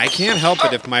seagull. I can't help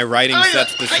it if my writing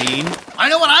sets the scene. I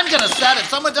know what I'm going to set if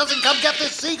someone doesn't come get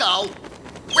this seagull.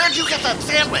 Where'd you get that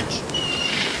sandwich?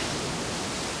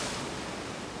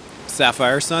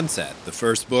 Sapphire Sunset, the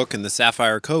first book in the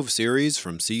Sapphire Cove series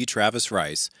from C. Travis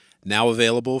Rice, now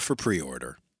available for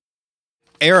pre-order.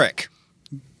 Eric,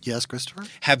 Yes, Christopher?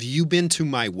 have you been to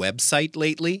my website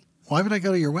lately? Why would I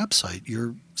go to your website?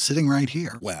 You're sitting right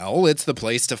here. Well, it's the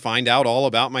place to find out all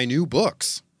about my new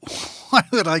books. Why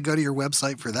would I go to your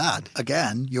website for that?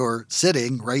 Again, you're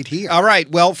sitting right here. All right,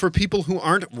 well, for people who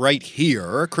aren't right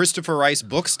here,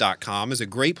 ChristopherRiceBooks.com is a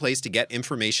great place to get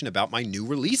information about my new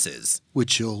releases.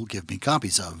 Which you'll give me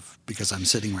copies of because I'm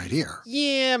sitting right here.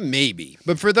 Yeah, maybe.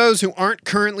 But for those who aren't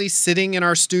currently sitting in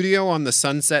our studio on the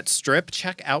Sunset Strip,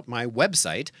 check out my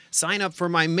website, sign up for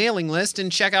my mailing list,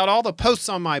 and check out all the posts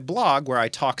on my blog where I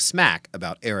talk smack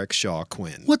about Eric Shaw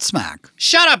Quinn. What smack?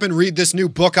 Shut up and read this new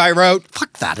book I wrote.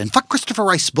 Fuck that and fuck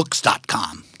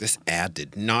ChristopherRiceBooks.com. This ad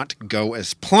did not go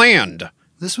as planned.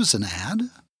 This was an ad?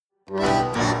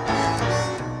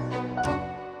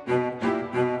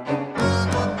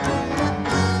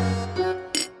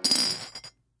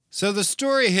 So the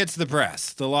story hits the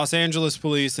press. The Los Angeles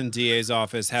police and DA's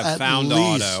office have found At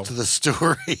least Otto. the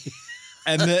story.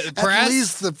 And the press, At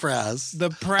least the press. the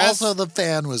press, Also, the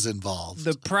fan was involved.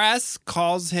 the press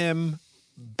calls him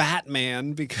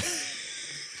Batman because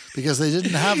Because they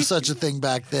didn't have such a thing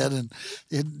back then, and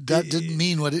that didn't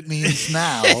mean what it means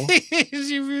now. if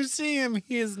you see him,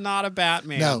 he is not a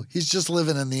Batman. No, he's just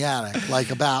living in the attic like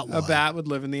a bat would. A bat would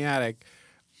live in the attic.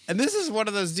 And this is one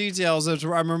of those details that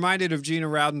I'm reminded of Gina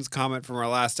Rowden's comment from our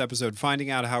last episode, finding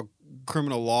out how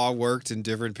criminal law worked in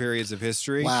different periods of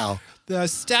history. Wow. The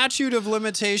statute of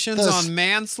limitations on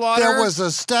manslaughter. There was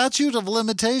a statute of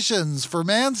limitations for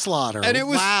manslaughter. and it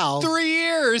was wow. 3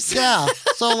 years. Yeah.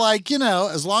 So,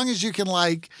 as long as you can,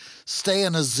 stay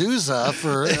in Azusa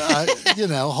for,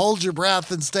 hold your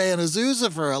breath and stay in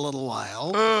Azusa for a little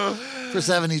while, for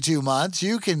 72 months,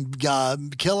 you can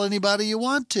kill anybody you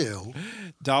want to.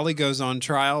 Dolly goes on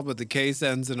trial, but the case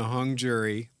ends in a hung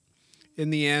jury. In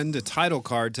the end, a title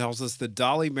card tells us that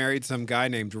Dolly married some guy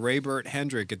named Raybert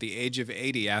Hendrick at the age of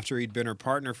 80 after he'd been her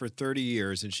partner for 30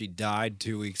 years, and she died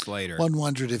 2 weeks later. One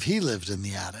wondered if he lived in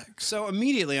the attic. So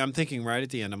immediately I'm thinking right at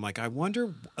the end, I'm like, I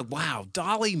wonder, wow,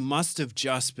 Dolly must have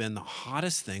just been the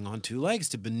hottest thing on two legs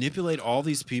to manipulate all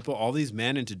these people, all these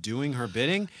men into doing her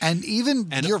bidding. And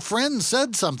even your friend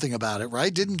said something about it,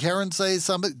 right? Didn't Karen say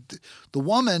something? The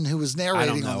woman who was I don't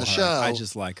narrating know on the her. show. I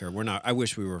just like her. We're not. I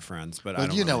wish we were friends, but I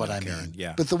don't you know really what I Karen. mean.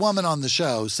 Yeah. But the woman on the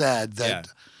show said that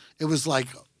it was like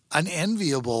an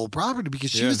enviable property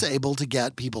because she was able to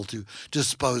get people to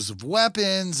dispose of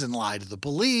weapons and lie to the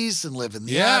police and live in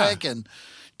the attic and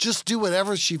just do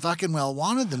whatever she fucking well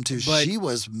wanted them to. But she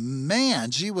was Mata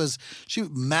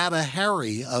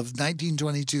Hari of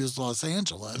 1922's Los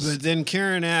Angeles. But then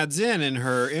Karen adds in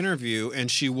her interview,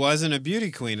 and she wasn't a beauty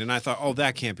queen. And I thought, oh,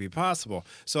 that can't be possible.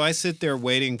 So I sit there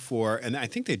waiting for, and I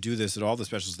think they do this at all the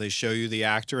specials. They show you the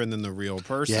actor and then the real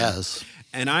person. Yes.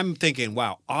 And I'm thinking,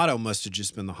 wow, Otto must have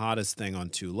just been the hottest thing on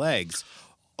two legs.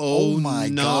 Oh my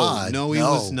God. No, he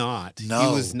was not. No.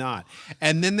 He was not.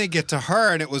 And then they get to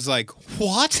her, and it was like,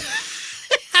 what?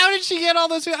 How did she get all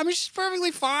those? I mean, she's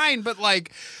perfectly fine, but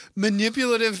like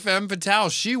manipulative femme fatale,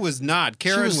 she was not.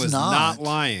 Karen was not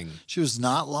lying. She was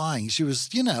not lying. She was,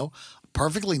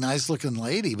 perfectly nice looking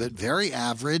lady, but very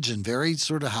average and very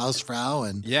sort of housefrau.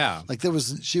 And like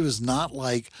she was not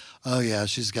like, oh yeah,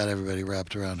 she's got everybody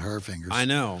wrapped around her fingers. I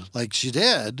know. Like she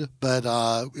did, but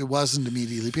it wasn't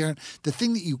immediately apparent. The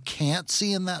thing that you can't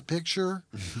see in that picture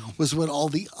was what all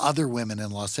the other women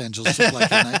in Los Angeles looked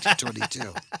like in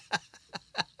 1922.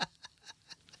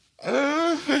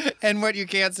 And what you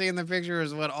can't see in the picture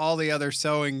is what all the other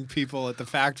sewing people at the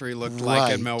factory looked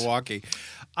like in Milwaukee.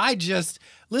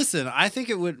 Listen, I think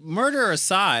it would, murder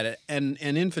aside and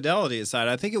infidelity aside,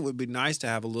 I think it would be nice to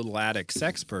have a little attic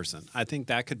sex person. I think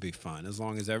that could be fun as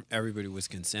long as everybody was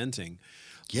consenting.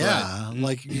 Yeah,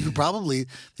 like they probably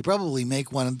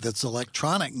make one that's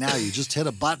electronic now. You just hit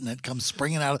a button, it comes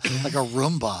springing out like a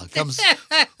Roomba. It comes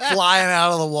flying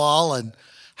out of the wall and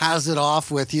has it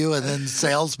off with you and then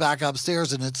sails back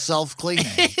upstairs and it's self-cleaning.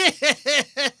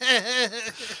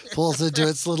 Pulls into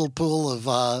its little pool of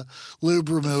lube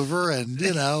remover and,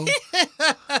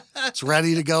 it's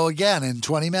ready to go again in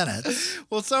 20 minutes.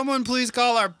 Will someone please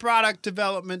call our product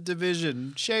development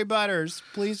division? Shea Butters,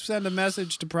 please send a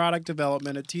message to product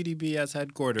development at TDBS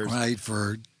headquarters. Right,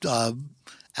 for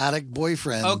attic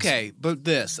boyfriend. Okay, but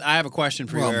I have a question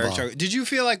for you, Eric. Did you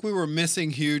feel like we were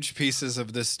missing huge pieces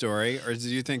of this story, or did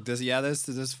you think this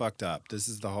is fucked up? This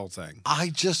is the whole thing. I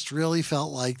just really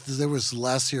felt like there was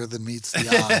less here than meets the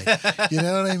eye. You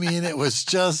know what I mean? It was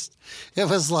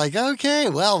like, okay,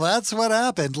 well, that's what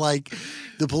happened. Like,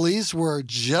 the police were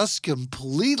just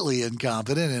completely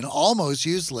incompetent and almost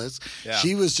useless. Yeah.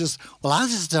 She was just, well, I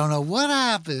just don't know what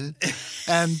happened.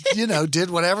 And, did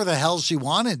whatever the hell she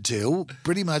wanted to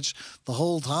pretty much the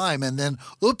whole time. And then,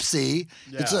 oopsie,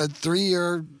 it's a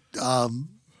 3-year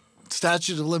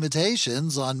statute of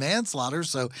limitations on manslaughter,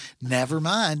 so never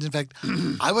mind. In fact,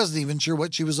 I wasn't even sure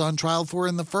what she was on trial for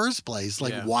in the first place.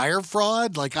 Like wire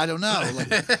fraud? Like, I don't know.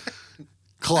 Like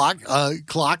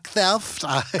clock theft?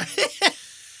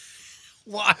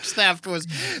 Watch theft was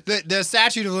the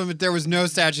statute of there was no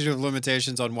statute of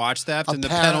limitations on watch theft, and the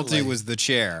penalty was the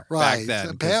chair back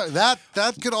then.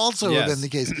 That could also have been the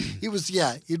case.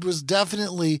 It was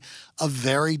definitely a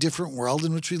very different world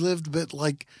in which we lived, but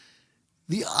like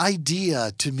the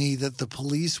idea to me that the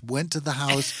police went to the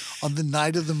house on the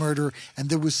night of the murder and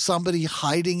there was somebody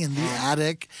hiding in the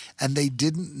attic and they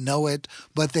didn't know it,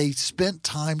 but they spent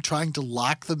time trying to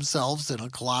lock themselves in a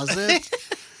closet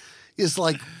is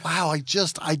like, wow,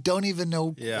 I don't even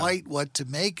know quite what to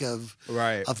make of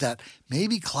that.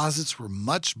 Maybe closets were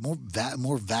much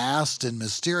more vast and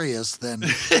mysterious than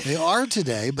they are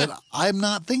today, but I'm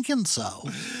not thinking so.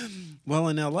 Well,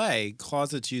 in L.A.,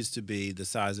 closets used to be the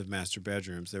size of master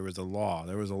bedrooms. There was a law.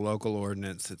 There was a local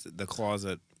ordinance, the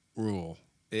closet rule.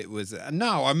 It was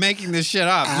no, I'm making this shit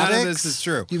up. Attics? None of this is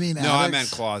true. You mean no? attics? I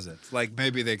meant closets. Like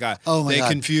maybe they God.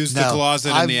 confused the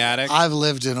closet and the attic. I've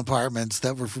lived in apartments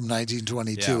that were from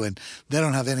 1922, and they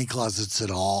don't have any closets at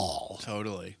all.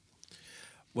 Totally.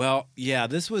 Well, yeah,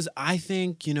 this was. I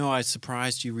think I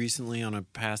surprised you recently on a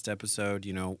past episode.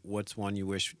 What's one you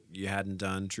wish you hadn't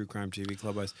done? True Crime TV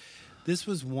Club wise. This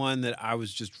was one that I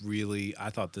was just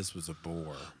I thought this was a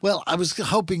bore. Well, I was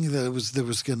hoping that there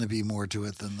was going to be more to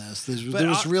it than this. There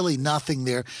was really nothing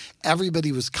there.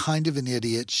 Everybody was kind of an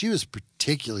idiot. She was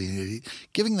particularly an idiot.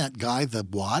 Giving that guy the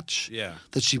watch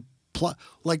that she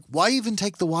Like, why even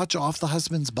take the watch off the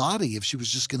husband's body if she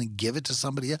was just going to give it to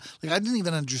somebody else? Like, I didn't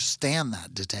even understand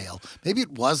that detail. Maybe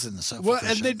it was in the Sofa Well, and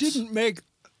Cushions. they didn't make.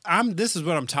 This is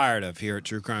what I'm tired of here at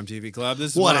True Crime TV Club.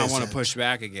 This is What what I is want it? to push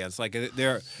back against. Like,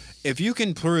 if you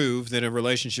can prove that a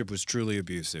relationship was truly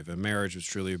abusive, a marriage was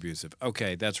truly abusive,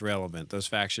 okay, that's relevant. Those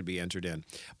facts should be entered in.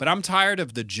 But I'm tired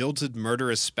of the jilted,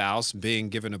 murderous spouse being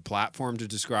given a platform to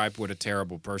describe what a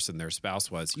terrible person their spouse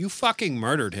was. You fucking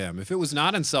murdered him. If it was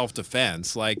not in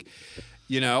self-defense, like,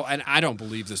 and I don't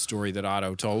believe the story that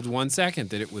Otto told 1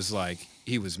 second that it was like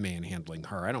he was manhandling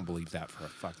her. I don't believe that for a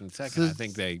fucking second. I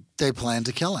think They planned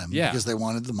to kill him because they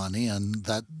wanted the money and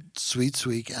that sweet,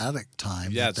 sweet attic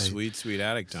time. Yeah, sweet, sweet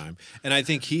attic time. And I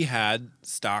think he had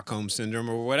Stockholm Syndrome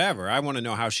or whatever. I want to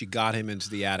know how she got him into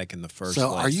the attic in the first place.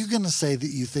 So are you going to say that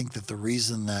you think that the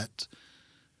reason that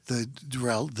the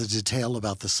detail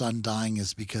about the son dying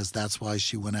is because that's why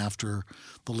she went after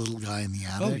the little guy in the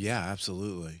attic? Oh, yeah,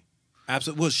 absolutely.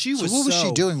 Absolutely. Well, she was. So what was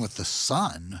she doing with the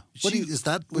son? Is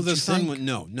that what the you son think?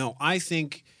 No. I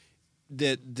think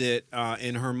that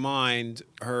in her mind,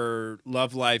 her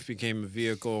love life became a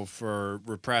vehicle for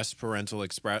repressed parental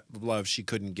love she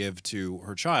couldn't give to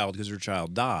her child because her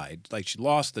child died. Like, she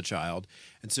lost the child,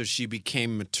 and so she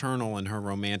became maternal in her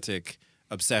romantic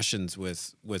obsessions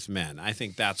with men. I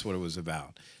think that's what it was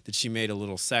about. That she made a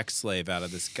little sex slave out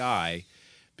of this guy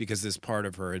because this part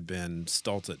of her had been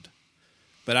stulted.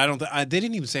 But I don't. They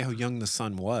didn't even say how young the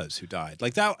son was who died.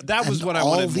 Like that was what I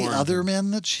wanted. All the more other men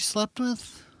that she slept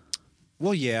with.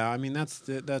 Well, yeah. I mean, that's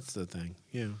the thing.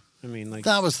 Yeah. I mean, like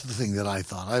That was the thing that I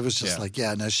thought. I was just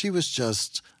no, she was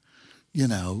just,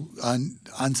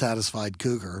 unsatisfied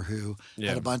cougar who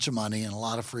had a bunch of money and a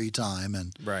lot of free time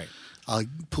and right. a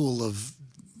pool of,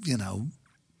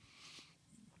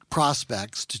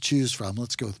 prospects to choose from.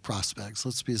 Let's go with prospects.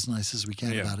 Let's be as nice as we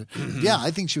can about it. Yeah, I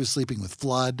think she was sleeping with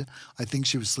Flood. I think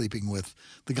she was sleeping with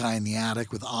the guy in the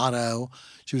attic, with Otto.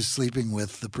 She was sleeping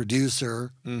with the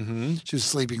producer. Mm-hmm. She was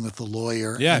sleeping with the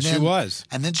lawyer. Yeah, she was.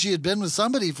 And then she had been with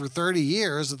somebody for 30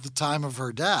 years at the time of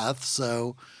her death,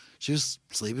 so she was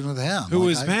sleeping with him. Who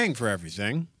was paying for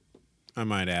everything, I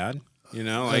might add. Yeah.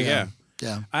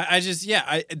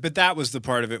 But that was the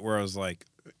part of it where I was like,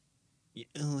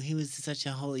 oh, he was such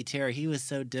a holy terror. He was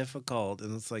so difficult.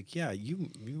 And it's like, yeah, you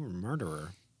were a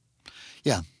murderer.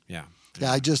 Yeah. Yeah.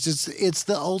 Yeah, it's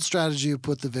the old strategy of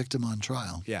put the victim on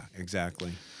trial. Yeah,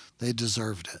 exactly. They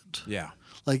deserved it. Yeah.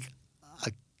 Like,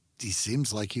 he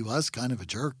seems like he was kind of a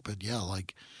jerk, but yeah,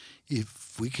 like,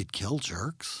 if we could kill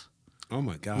jerks. Oh,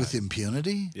 my God. With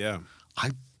impunity. Yeah.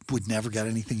 I would never get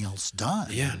anything else done.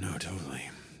 Yeah, no, totally.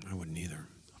 I wouldn't either.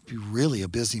 Be really a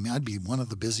busy man. I'd be one of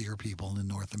the busier people in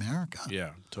North America. Yeah,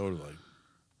 totally.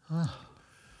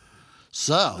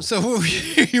 So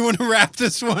you want to wrap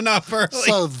this one up early?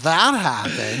 So that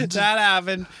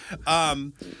happened.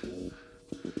 I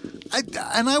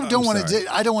don't want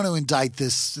to indict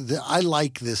this. I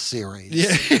like this series.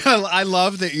 Yeah, I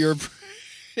love that you're.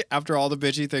 After all the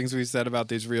bitchy things we said about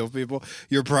these real people,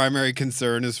 your primary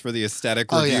concern is for the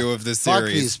aesthetic review of the series. Fuck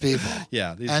these people.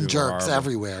 Yeah, these and people jerks are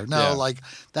everywhere. No,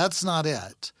 that's not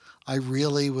it. I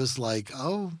really was like,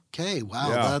 okay,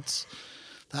 wow,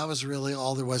 that was really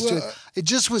all there was to it. It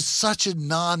just was such a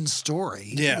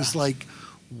non-story. Yeah. It was like,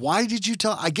 why did you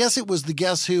tell? I guess it was the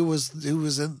guess who was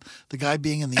in the guy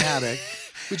being in the attic,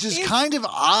 which is kind of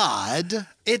odd.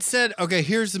 It said, okay,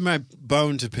 here's my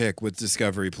bone to pick with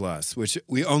Discovery Plus, which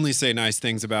we only say nice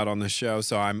things about on the show,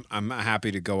 so I'm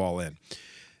happy to go all in.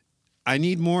 I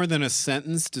need more than a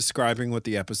sentence describing what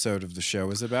the episode of the show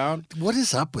is about. What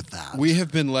is up with that? We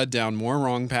have been led down more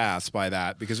wrong paths by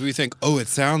that because we think, it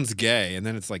sounds gay. And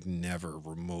then it's like never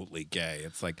remotely gay.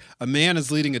 It's like a man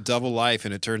is leading a double life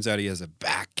and it turns out he has a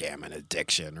backgammon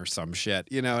addiction or some shit,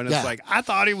 and it's like, I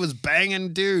thought he was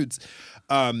banging dudes.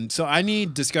 So I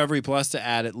need Discovery Plus to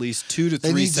add at least 2 to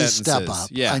 3 sentences. To step up.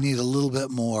 Yeah. I need a little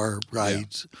bit more,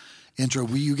 intro.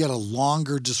 You get a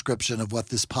longer description of what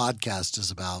this podcast is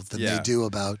about than they do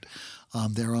about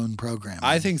their own programming.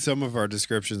 I think some of our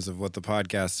descriptions of what the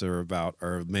podcasts are about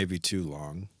are maybe too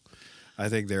long. I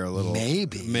think they're a little...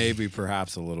 Maybe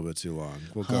perhaps a little bit too long.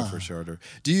 We'll go for shorter.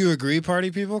 Do you agree,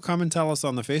 party people? Come and tell us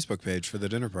on the Facebook page for the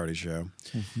Dinner Party Show.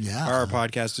 Yeah. Are our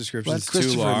podcast descriptions too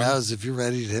Christopher long? knows if you're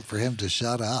ready for him to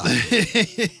shut up.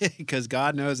 Because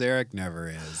God knows Eric never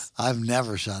is. I'm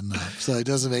never shutting up, so it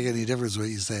doesn't make any difference what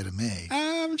you say to me.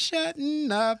 I'm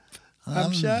shutting up.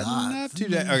 I'm shutting up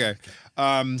today.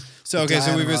 Okay. So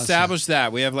we've established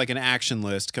that. We have like an action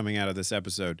list coming out of this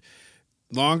episode.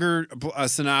 Longer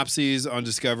synopses on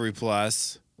Discovery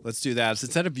Plus. Let's do that. So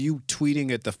instead of you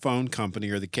tweeting at the phone company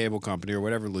or the cable company or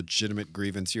whatever legitimate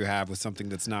grievance you have with something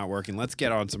that's not working, let's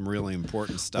get on some really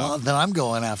important stuff. Well, then I'm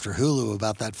going after Hulu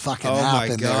about that fucking Oh, app my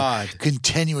and God. their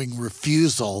continuing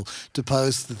refusal to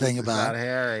post the thing about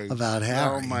Harry. About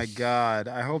Harry. Oh, my God.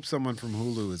 I hope someone from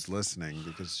Hulu is listening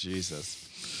because Jesus.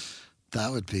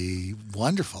 That would be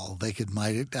wonderful. They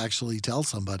might actually tell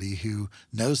somebody who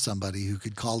knows somebody who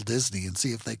could call Disney and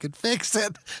see if they could fix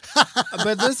it.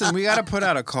 But listen, we got to put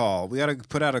out a call. We got to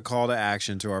put out a call to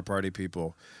action to our party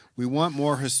people. We want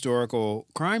more historical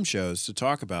crime shows to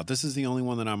talk about. This is the only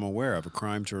one that I'm aware of, A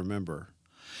Crime to Remember.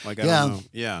 Like, I don't know.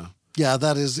 Yeah. Yeah,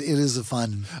 it is a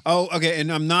fun. Oh, okay.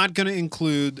 And I'm not going to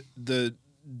include the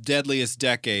Deadliest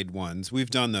Decade ones. We've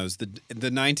done those. The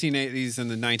 1980s and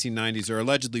the 1990s are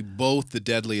allegedly both the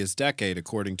deadliest decade,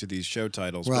 according to these show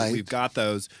titles. Right. But we've got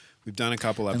those. We've done a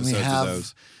couple episodes of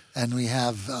those. And we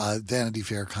have Vanity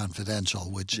Fair Confidential,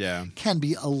 which Yeah. can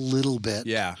be a little bit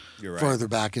Yeah, you're right. further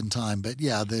back in time. But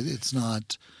yeah, it's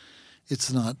not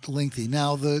lengthy.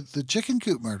 Now, the Chicken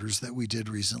Coop murders that we did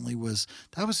recently was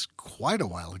quite a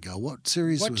while ago. What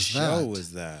series What was show that?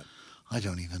 was that? I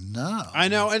don't even know. I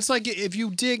know. It's like if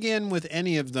you dig in with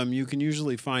any of them, you can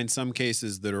usually find some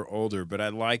cases that are older, but I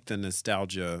like the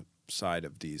nostalgia side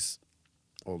of these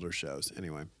older shows.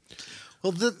 Anyway.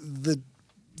 Well, the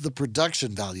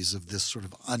production values of this sort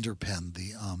of underpin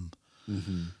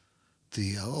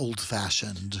the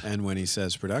old-fashioned, And when he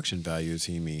says production values,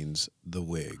 he means the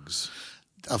wigs.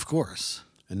 of course.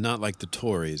 And not like the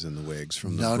Tories and the wigs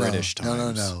from the British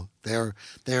times. No.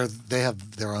 They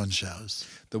have their own shows.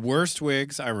 The worst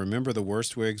wigs, I remember the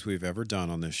worst wigs we've ever done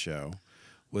on this show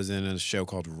was in a show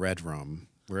called Red Rum,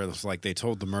 where it was like they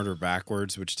told the murder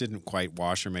backwards, which didn't quite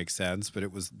wash or make sense, but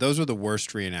those were the worst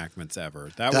reenactments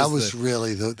ever. That was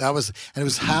And it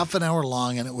was half an hour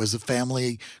long, and it was a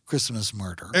family Christmas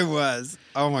murder. It was.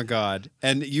 Oh my God.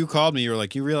 And you called me, you were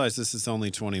like, you realize this is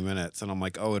only 20 minutes. And I'm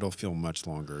like, oh, it'll feel much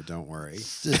longer. Don't worry.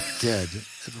 It did.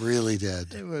 It really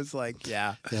did. It was like,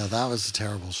 yeah. Yeah, that was a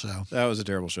terrible show. That was a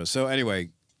terrible show. So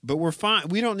anyway, but we're fine.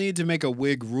 We don't need to make a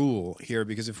wig rule here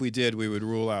because if we did, we would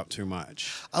rule out too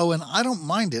much. Oh, and I don't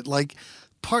mind it. Like,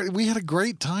 we had a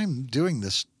great time doing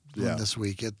this this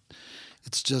week.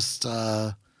 It's just.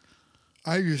 I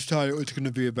just thought it was going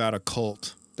to be about a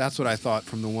cult. That's what I thought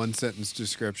from the one sentence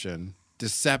description.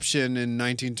 Deception in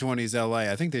 1920s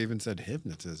LA. I think they even said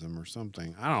hypnotism or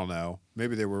something. I don't know.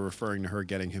 Maybe they were referring to her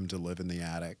getting him to live in the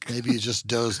attic. Maybe you just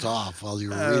dozed off while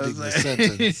you were reading the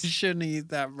sentence. Shouldn't eat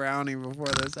that brownie before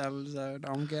this episode.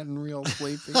 I'm getting real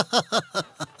sleepy.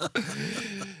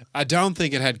 I don't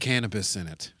think it had cannabis in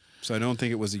it. So I don't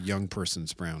think it was a young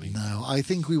person's brownie. No, I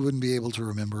think we wouldn't be able to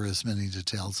remember as many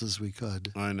details as we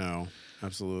could. I know.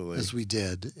 Absolutely. As we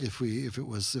did if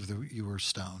you were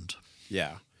stoned.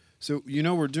 Yeah. So,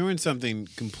 we're doing something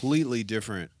completely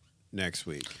different next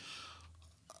week.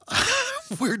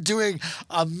 We're doing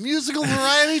a musical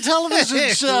variety television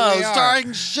show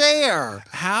starring Cher.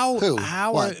 Let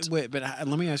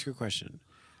me ask you a question.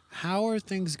 How are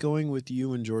things going with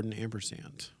you and Jordan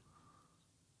Ampersand?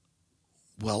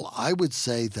 Well, I would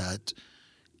say that,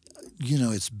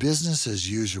 it's business as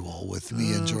usual with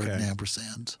me and Jordan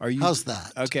Ampersand. How's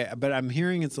that? Okay, but I'm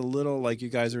hearing it's a little like you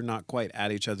guys are not quite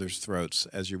at each other's throats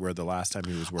as you were the last time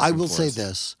he was working. I will for say us.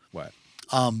 this. What?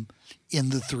 In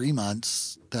the 3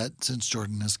 months that since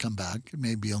Jordan has come back, it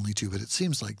may be only 2, but it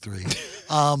seems like 3,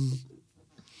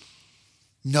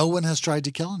 no one has tried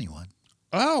to kill anyone.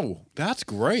 Oh, that's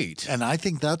great. And I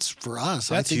think that's for us.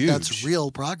 That's I think huge. That's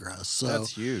real progress. So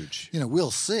That's huge.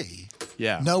 We'll see.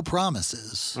 Yeah. No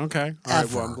promises. Okay. All right.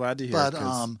 Well, I'm glad to hear.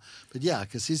 But yeah,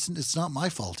 because it's not my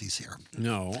fault he's here.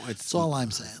 No, That's all I'm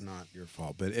It's saying. not your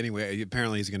fault. But anyway,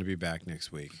 apparently he's going to be back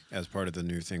next week as part of the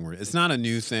new thing. It's not a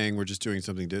new thing. We're just doing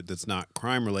something that's not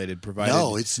crime related. Provided.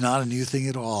 No, it's not a new thing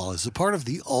at all. It's a part of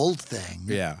the old thing.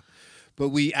 Yeah. But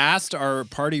we asked our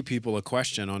party people a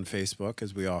question on Facebook,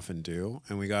 as we often do,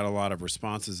 and we got a lot of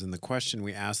responses. And the question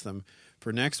we asked them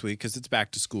for next week, because it's back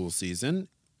to school season,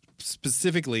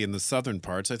 specifically in the southern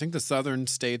parts. I think the southern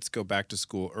states go back to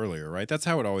school earlier, right? That's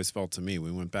how it always felt to me.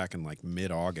 We went back in like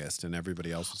mid-August, and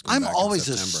everybody else was going I'm back always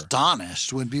in September.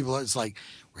 astonished when people, it's like,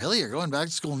 really, you're going back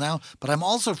to school now? But I'm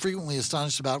also frequently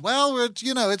astonished about, well,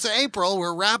 it's April,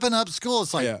 we're wrapping up school.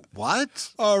 It's like,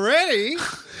 what? Already?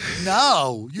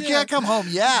 No, you can't come home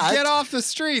yet. Get off the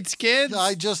streets, kids.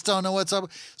 I just don't know what's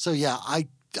up. So yeah, I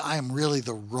am really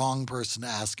the wrong person to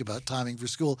ask about timing for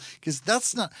school because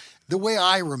that's not the way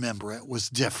I remember it was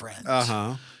different.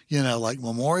 Uh-huh. like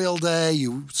Memorial Day,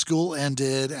 school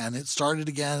ended and it started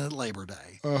again at Labor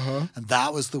Day. And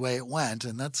that was the way it went.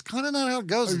 And that's kind of not how it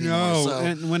goes anymore. No, So,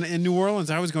 and when in New Orleans,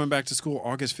 I was going back to school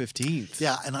August 15th.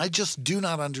 yeah, and I just do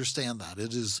not understand that.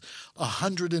 It is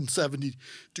 170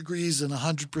 degrees and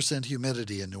 100%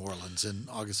 humidity in New Orleans in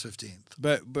August 15th.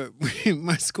 But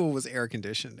my school was air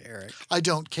conditioned, Eric. I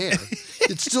don't care.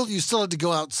 You still had to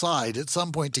go outside at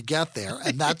some point to get there,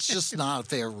 and that's just not a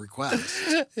fair request.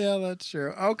 Yeah, that's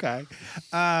true. Okay.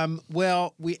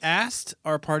 Well, we asked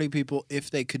our party people if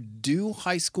they could do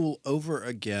high school over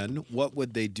again, what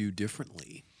would they do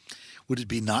differently? Would it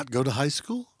be not go to high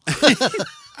school?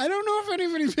 I don't know if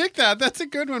anybody picked that. That's a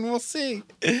good one. We'll see.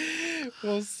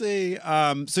 We'll see.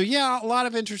 So, yeah, a lot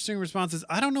of interesting responses.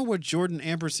 I don't know what Jordan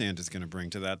Ampersand is going to bring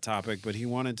to that topic, but he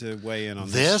wanted to weigh in on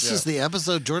this. This is the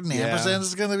episode Jordan Ampersand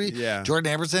is going to be? Yeah.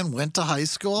 Jordan Ampersand went to high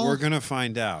school? We're going to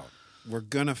find out. We're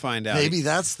going to find out. Maybe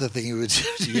that's the thing he would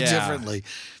do Yeah. differently.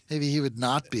 Maybe he would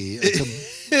not be a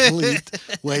complete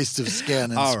waste of skin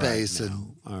and All right, space no.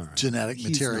 and All right. genetic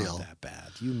He's material. not that bad.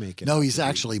 You make it. No, out he's to be-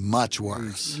 actually much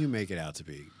worse. You make it out to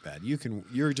be bad.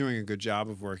 You're doing a good job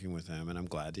of working with him, and I'm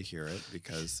glad to hear it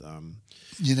because.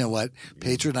 You know what?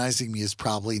 Patronizing me is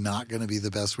probably not going to be the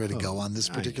best way to go on this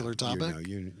particular topic.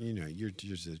 You're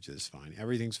just fine.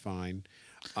 Everything's fine.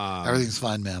 Everything's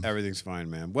fine, ma'am. Everything's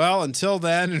fine, man. Well, until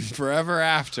then and forever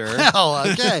after. Oh,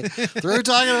 okay. Through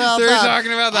talking about Through that.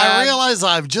 talking about that. I realize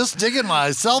I'm just digging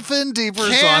myself in deeper, so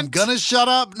I'm Can't going to shut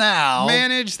up now.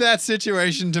 Manage that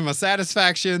situation to my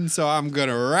satisfaction, so I'm going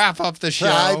to wrap up the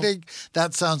show. I think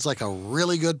that sounds like a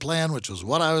really good plan, which was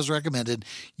what I was recommended.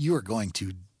 You are going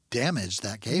to damage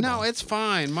that cable. No, it's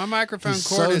fine. My microphone He's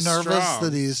cord so is nervous strong.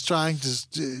 that he's trying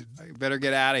to I better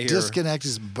get out of here. disconnect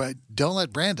his. But don't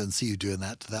let Brandon see you doing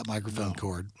that to that microphone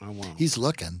cord. I won't. He's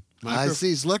looking. I see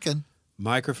he's looking.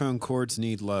 Microphone cords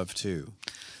need love too.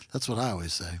 That's what I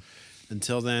always say.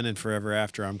 Until then and forever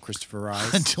after, I'm Christopher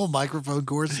Rice. Until microphone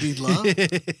cords need love.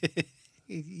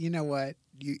 You know what?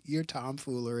 Your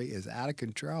tomfoolery is out of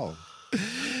control.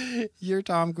 Your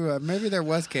maybe there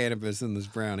was cannabis in this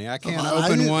brownie. I can't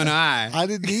open one eye. I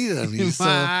didn't need any. So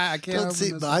I can't don't open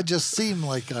see, this I just seem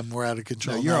like I'm more out of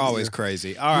control. No, you're now always that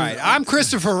crazy. All right, I'm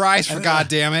Christopher Rice, for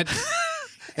goddammit.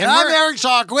 And I'm Eric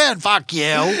Shaw Quinn. Fuck you.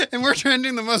 And we're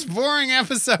trending the most boring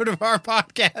episode of our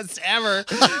podcast ever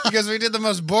because we did the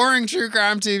most boring True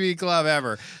Crime TV Club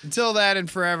ever. Until that and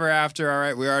forever after. All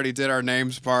right, we already did our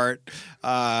names part.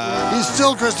 He's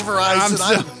still Christopher Rice.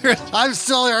 I'm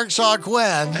still Eric Shaw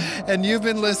Quinn. And you've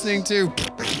been listening to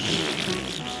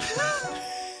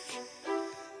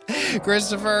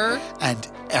Christopher and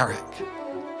Eric.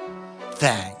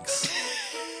 Thanks.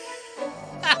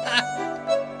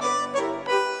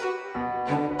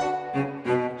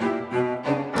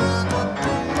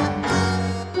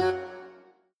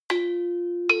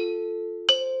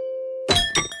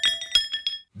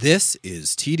 This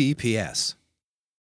is TDPS.